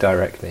come there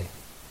directly.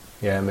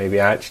 Yeah, maybe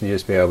actually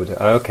just be able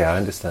to, okay, I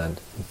understand.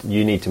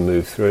 You need to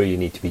move through, you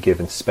need to be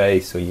given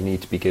space, or you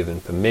need to be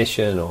given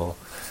permission, or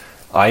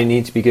I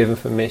need to be given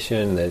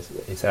permission.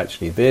 It's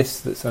actually this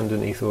that's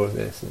underneath all of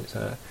this. And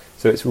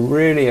so it's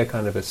really a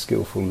kind of a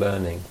skillful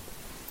learning.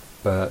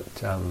 But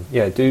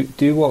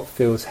do what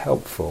feels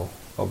helpful,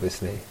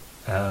 obviously,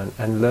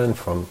 and learn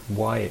from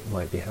why it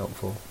might be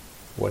helpful,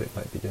 what it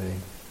might be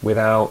doing,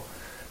 without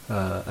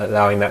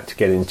allowing that to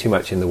get in too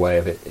much in the way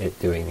of it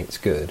doing its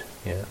good.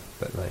 Yeah,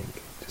 but like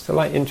just a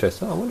light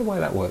interest. Oh, I wonder why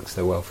that works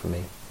so well for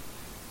me.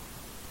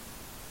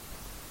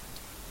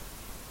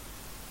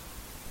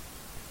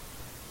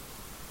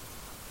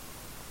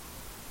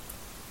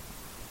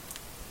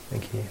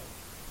 Thank you.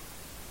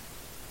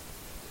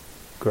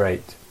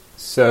 Great.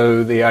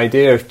 So the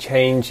idea of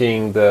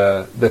changing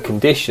the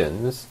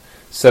conditions.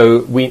 So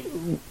we,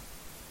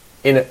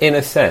 in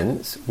a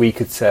sense, we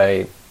could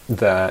say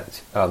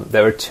that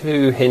there are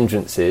two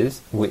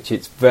hindrances which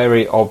it's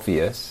very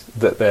obvious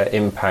that they're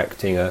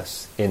impacting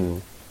us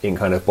in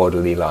kind of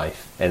bodily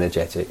life,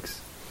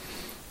 energetics.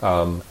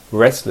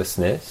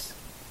 Restlessness.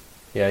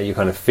 Yeah, you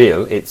kind of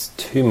feel it's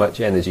too much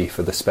energy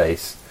for the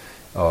space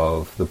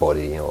of the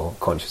body or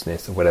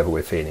consciousness or whatever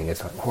we're feeling.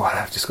 It's like, wow,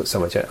 I've just got so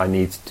much, I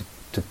need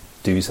to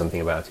do something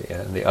about it.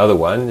 Yeah? And the other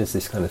one is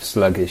this kind of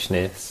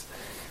sluggishness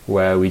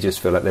where we just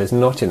feel like there's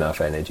not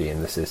enough energy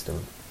in the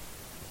system.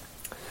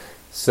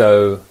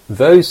 So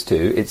those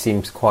two, it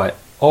seems quite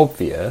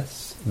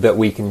obvious that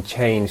we can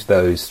change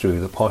those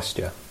through the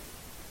posture.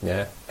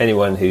 Yeah,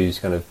 anyone who's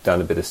kind of done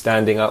a bit of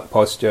standing up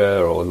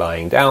posture or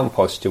lying down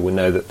posture will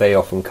know that they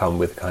often come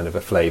with kind of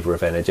a flavour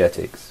of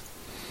energetics.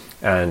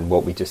 And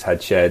what we just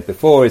had shared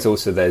before is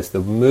also there's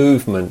the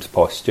movement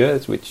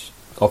postures, which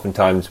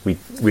oftentimes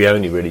we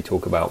only really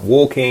talk about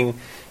walking.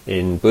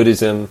 In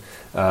Buddhism,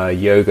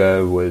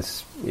 yoga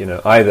was,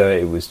 either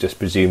it was just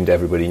presumed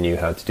everybody knew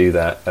how to do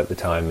that at the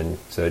time, and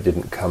so it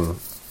didn't come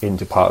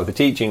into part of the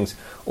teachings,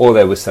 or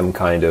there was some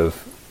kind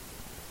of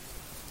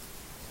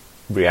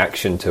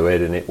reaction to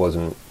it and it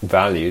wasn't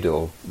valued,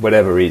 or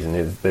whatever reason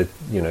is that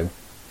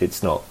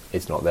it's not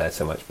there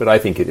so much. But I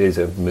think it is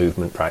a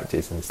movement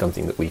practice and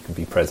something that we could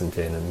be present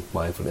in and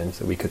mindful in.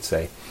 So we could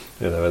say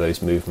there are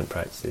those movement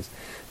practices.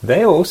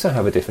 They also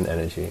have a different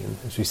energy, and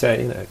as we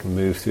say, it can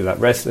move through that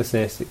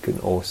restlessness. It can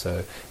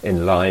also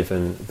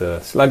enliven the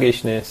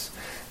sluggishness.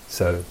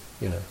 So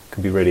it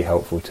can be really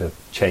helpful to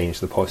change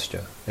the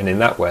posture, and in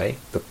that way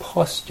the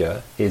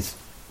posture is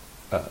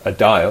a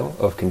dial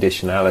of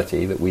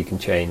conditionality that we can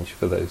change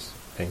for those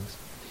things.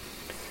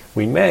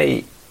 We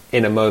may,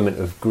 in a moment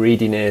of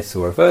greediness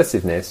or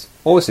aversiveness,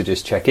 also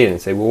just check in and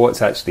say, well,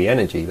 what's actually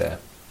energy there?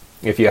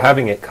 If you're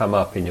having it come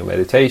up in your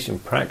meditation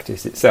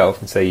practice itself,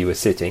 and say you were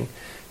sitting,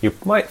 you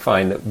might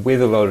find that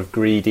with a lot of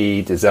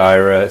greedy,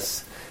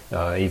 desirous,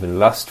 even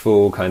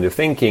lustful kind of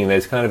thinking,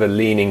 there's kind of a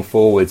leaning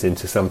forwards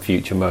into some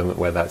future moment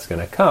where that's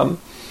going to come.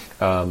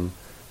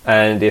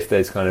 And if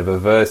there's kind of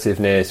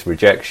aversiveness,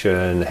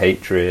 rejection,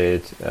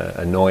 hatred,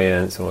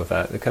 annoyance, all of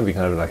that, there can be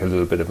kind of like a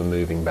little bit of a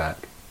moving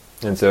back.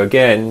 And so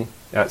again,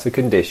 that's a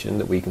condition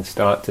that we can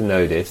start to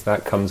notice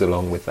that comes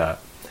along with that.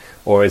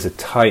 Or there's a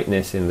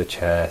tightness in the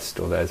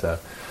chest, or there's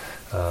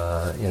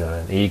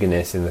an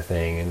eagerness in the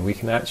thing, and we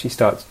can actually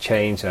start to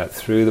change that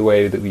through the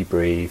way that we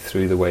breathe,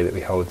 through the way that we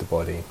hold the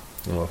body,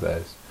 and all of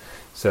those.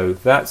 So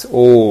that's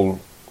all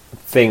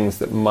things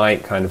that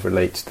might kind of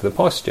relate to the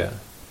posture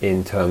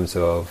in terms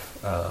of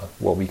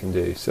what we can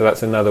do. So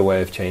that's another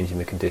way of changing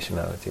the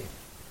conditionality.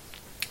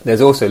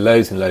 There's also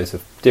loads and loads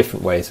of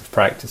different ways of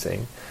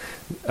practicing.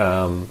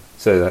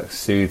 So that's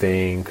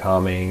soothing,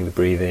 calming, the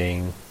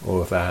breathing,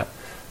 all of that.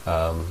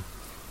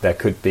 There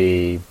could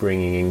be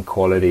bringing in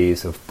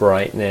qualities of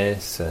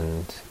brightness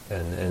and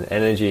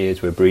energy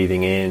as we're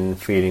breathing in,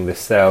 feeling the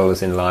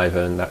cells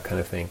enliven, that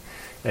kind of thing.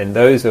 And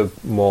those are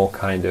more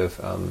kind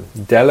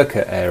of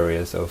delicate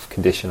areas of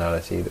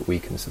conditionality that we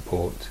can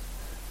support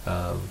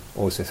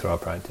also through our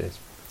practice.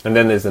 And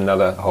then there's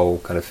another whole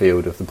kind of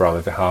field of the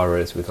Brahma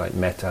Viharas with like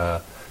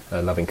metta,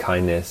 loving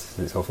kindness,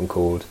 as it's often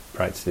called,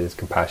 practices,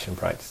 compassion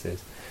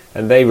practices.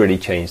 And they really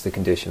change the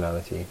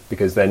conditionality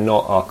because they're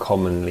not our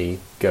commonly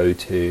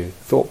go-to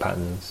thought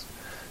patterns.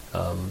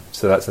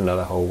 So that's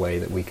another whole way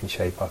that we can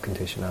shape our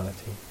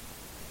conditionality.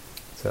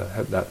 So I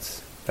hope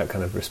that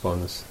kind of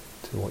responds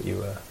to what you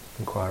were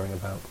inquiring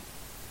about.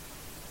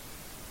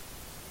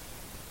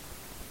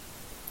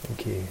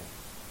 Thank you.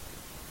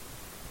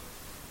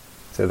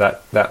 So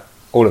that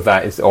all of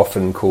that is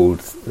often called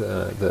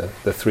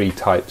the three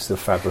types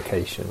of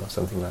fabrication, or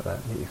something like that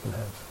you can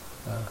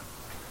have.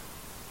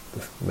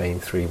 The main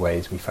three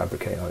ways we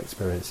fabricate our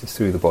experiences: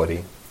 through the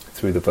body,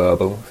 through the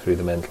verbal, through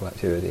the mental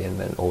activity, and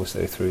then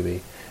also through the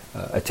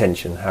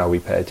attention, how we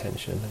pay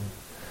attention,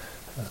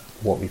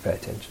 what we pay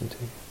attention to.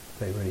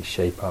 They really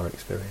shape our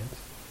experience.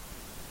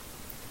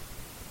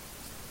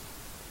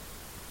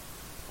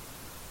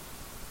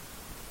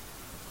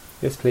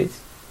 Yes, please.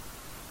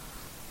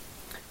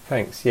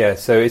 Thanks. Yeah,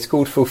 so it's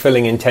called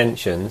Fulfilling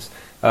Intentions.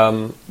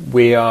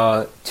 We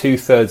are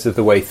 2/3 of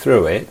the way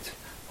through it,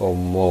 or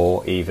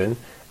more even.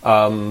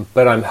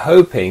 But I'm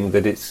hoping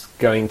that it's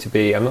going to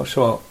be, I'm not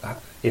sure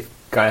if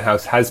Gaia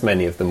House has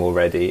many of them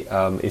already.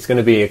 It's going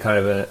to be a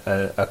kind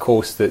of a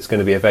course that's going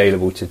to be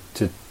available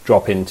to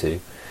drop into.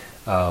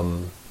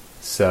 Not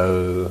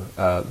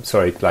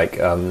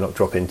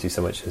drop into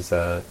so much as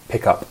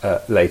pick up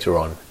later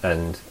on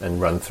and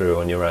run through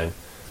on your own.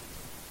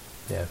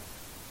 Yeah.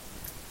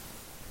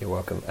 You're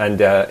welcome.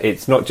 And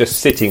it's not just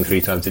sitting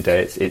 3 times a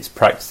day, it's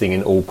practicing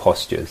in all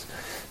postures.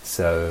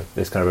 So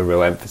there's kind of a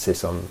real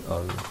emphasis on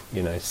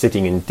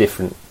sitting in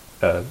different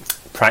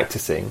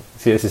practicing.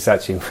 See, this is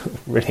actually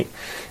really,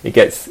 it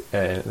gets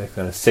kind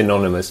of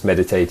synonymous,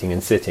 meditating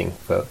and sitting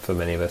for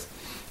many of us.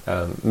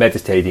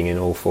 Meditating in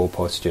all 4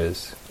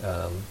 postures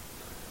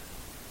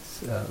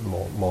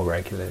more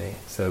regularly.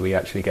 So we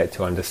actually get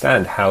to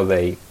understand how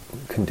they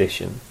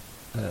condition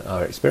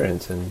our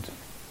experience. And,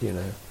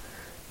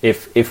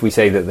 if we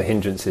say that the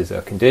hindrances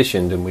are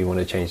conditioned and we want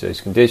to change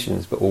those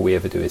conditions, but all we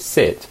ever do is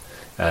sit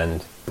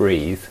and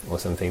breathe or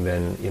something,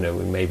 then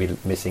we may be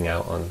missing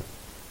out on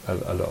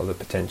a lot of the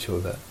potential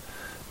that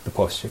the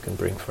posture can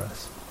bring for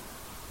us.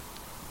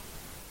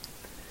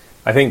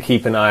 I think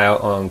keep an eye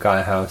out on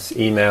Gaia House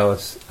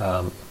emails,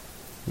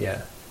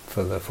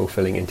 for the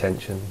Fulfilling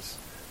Intentions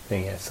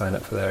thing. Yeah, sign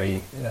up for their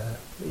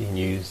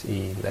e-news,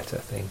 e-letter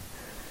thing.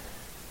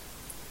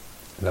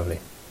 Lovely,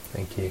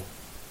 thank you.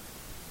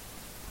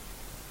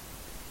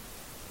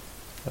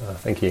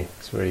 Thank you.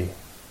 It's really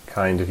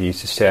kind of you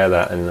to share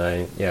that, and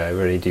I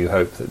really do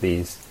hope that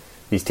these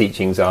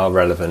teachings are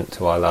relevant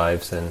to our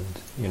lives, and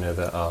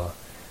that our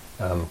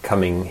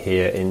coming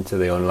here into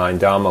the online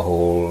Dharma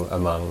hall,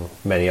 among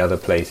many other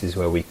places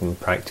where we can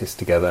practice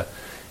together,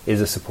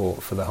 is a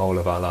support for the whole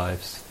of our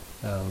lives.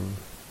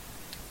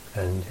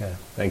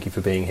 Thank you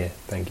for being here.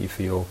 Thank you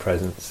for your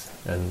presence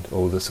and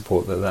all the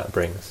support that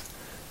brings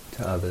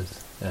to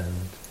others,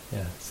 and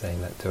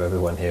saying that to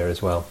everyone here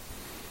as well.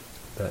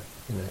 That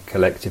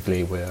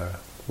collectively we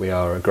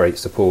are a great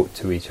support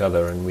to each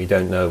other, and we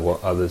don't know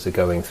what others are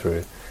going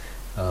through,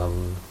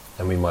 and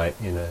we might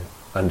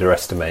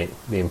underestimate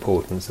the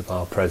importance of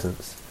our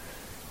presence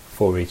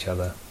for each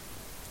other.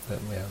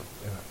 That we are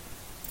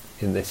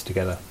in this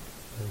together,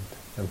 and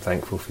I'm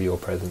thankful for your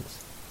presence.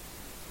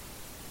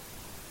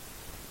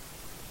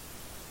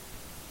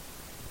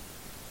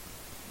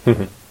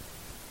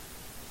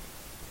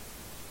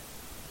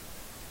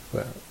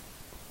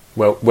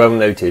 Well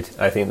noted.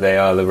 I think they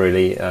are the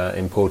really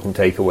important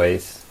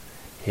takeaways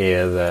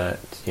here. That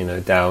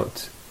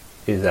doubt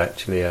is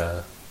actually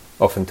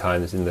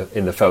oftentimes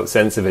in the felt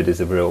sense of it is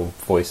a real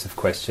voice of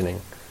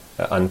questioning,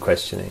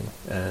 unquestioning,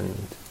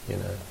 and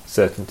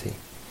certainty,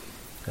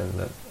 and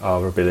that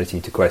our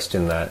ability to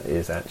question that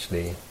is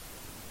actually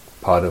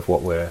part of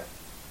what we're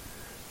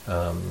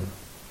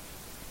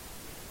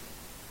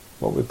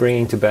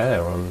bringing to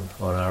bear on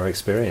our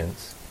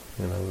experience.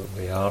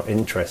 We are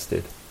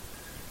interested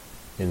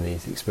in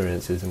these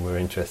experiences, and we're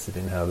interested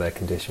in how they're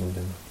conditioned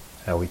and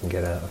how we can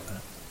get out of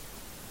that.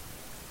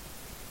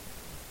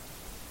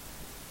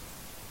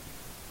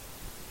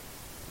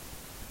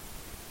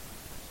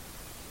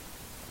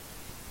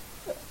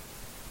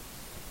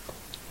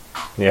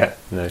 Yeah,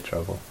 no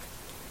trouble.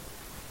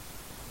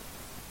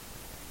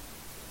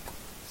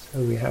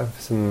 So we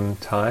have some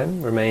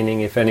time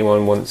remaining. If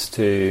anyone wants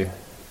to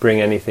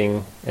bring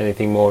anything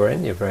more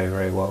in, you're very,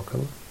 very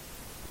welcome.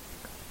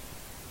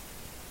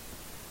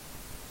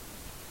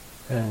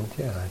 And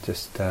I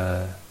just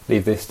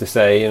leave this to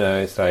say,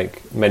 it's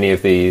like many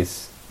of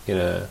these,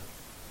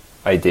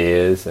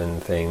 ideas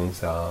and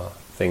things are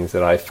things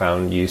that I've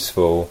found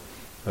useful,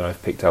 that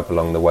I've picked up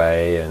along the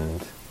way,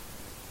 and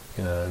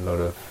a lot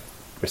of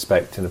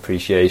respect and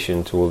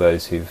appreciation to all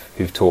those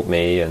who've taught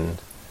me. And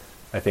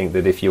I think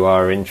that if you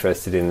are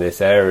interested in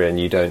this area and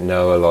you don't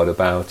know a lot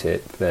about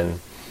it, then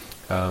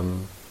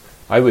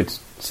I would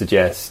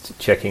suggest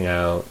checking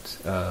out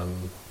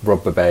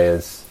Rob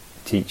Babea's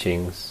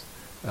teachings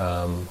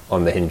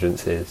on the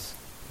hindrances.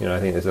 I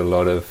think there's a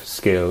lot of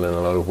skill and a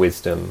lot of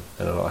wisdom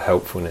and a lot of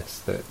helpfulness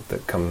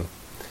that come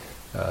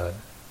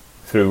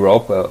through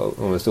Rob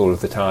almost all of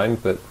the time,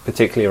 but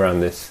particularly around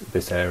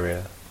this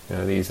area.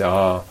 These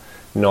are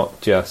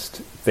not just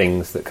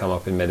things that come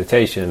up in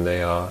meditation.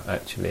 They are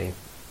actually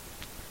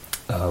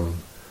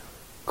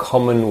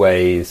common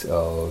ways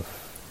of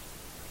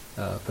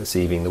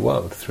perceiving the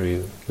world,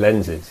 through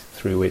lenses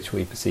through which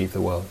we perceive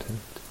the world.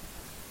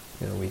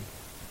 And we,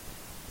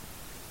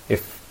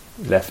 if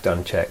left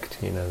unchecked,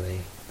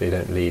 they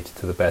don't lead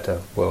to the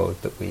better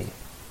world that we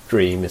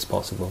dream is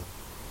possible.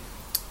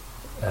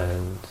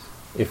 And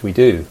if we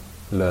do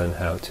learn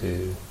how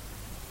to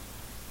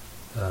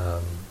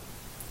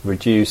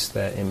reduce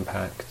their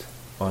impact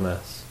on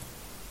us,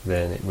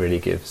 then it really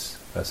gives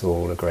us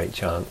all a great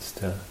chance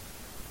to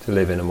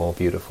live in a more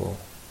beautiful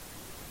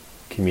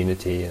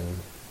community and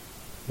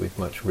with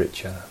much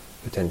richer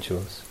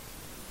potentials.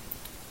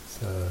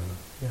 So,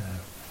 yeah,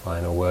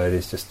 final word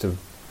is just to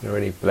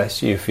really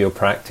bless you for your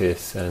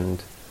practice,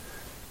 and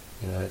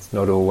it's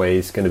not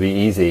always going to be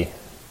easy,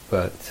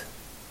 but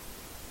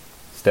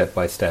step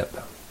by step,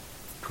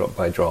 drop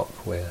by drop,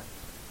 we're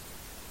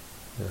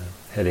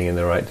heading in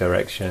the right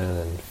direction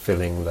and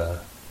filling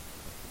the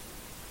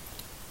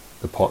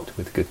pot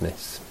with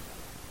goodness.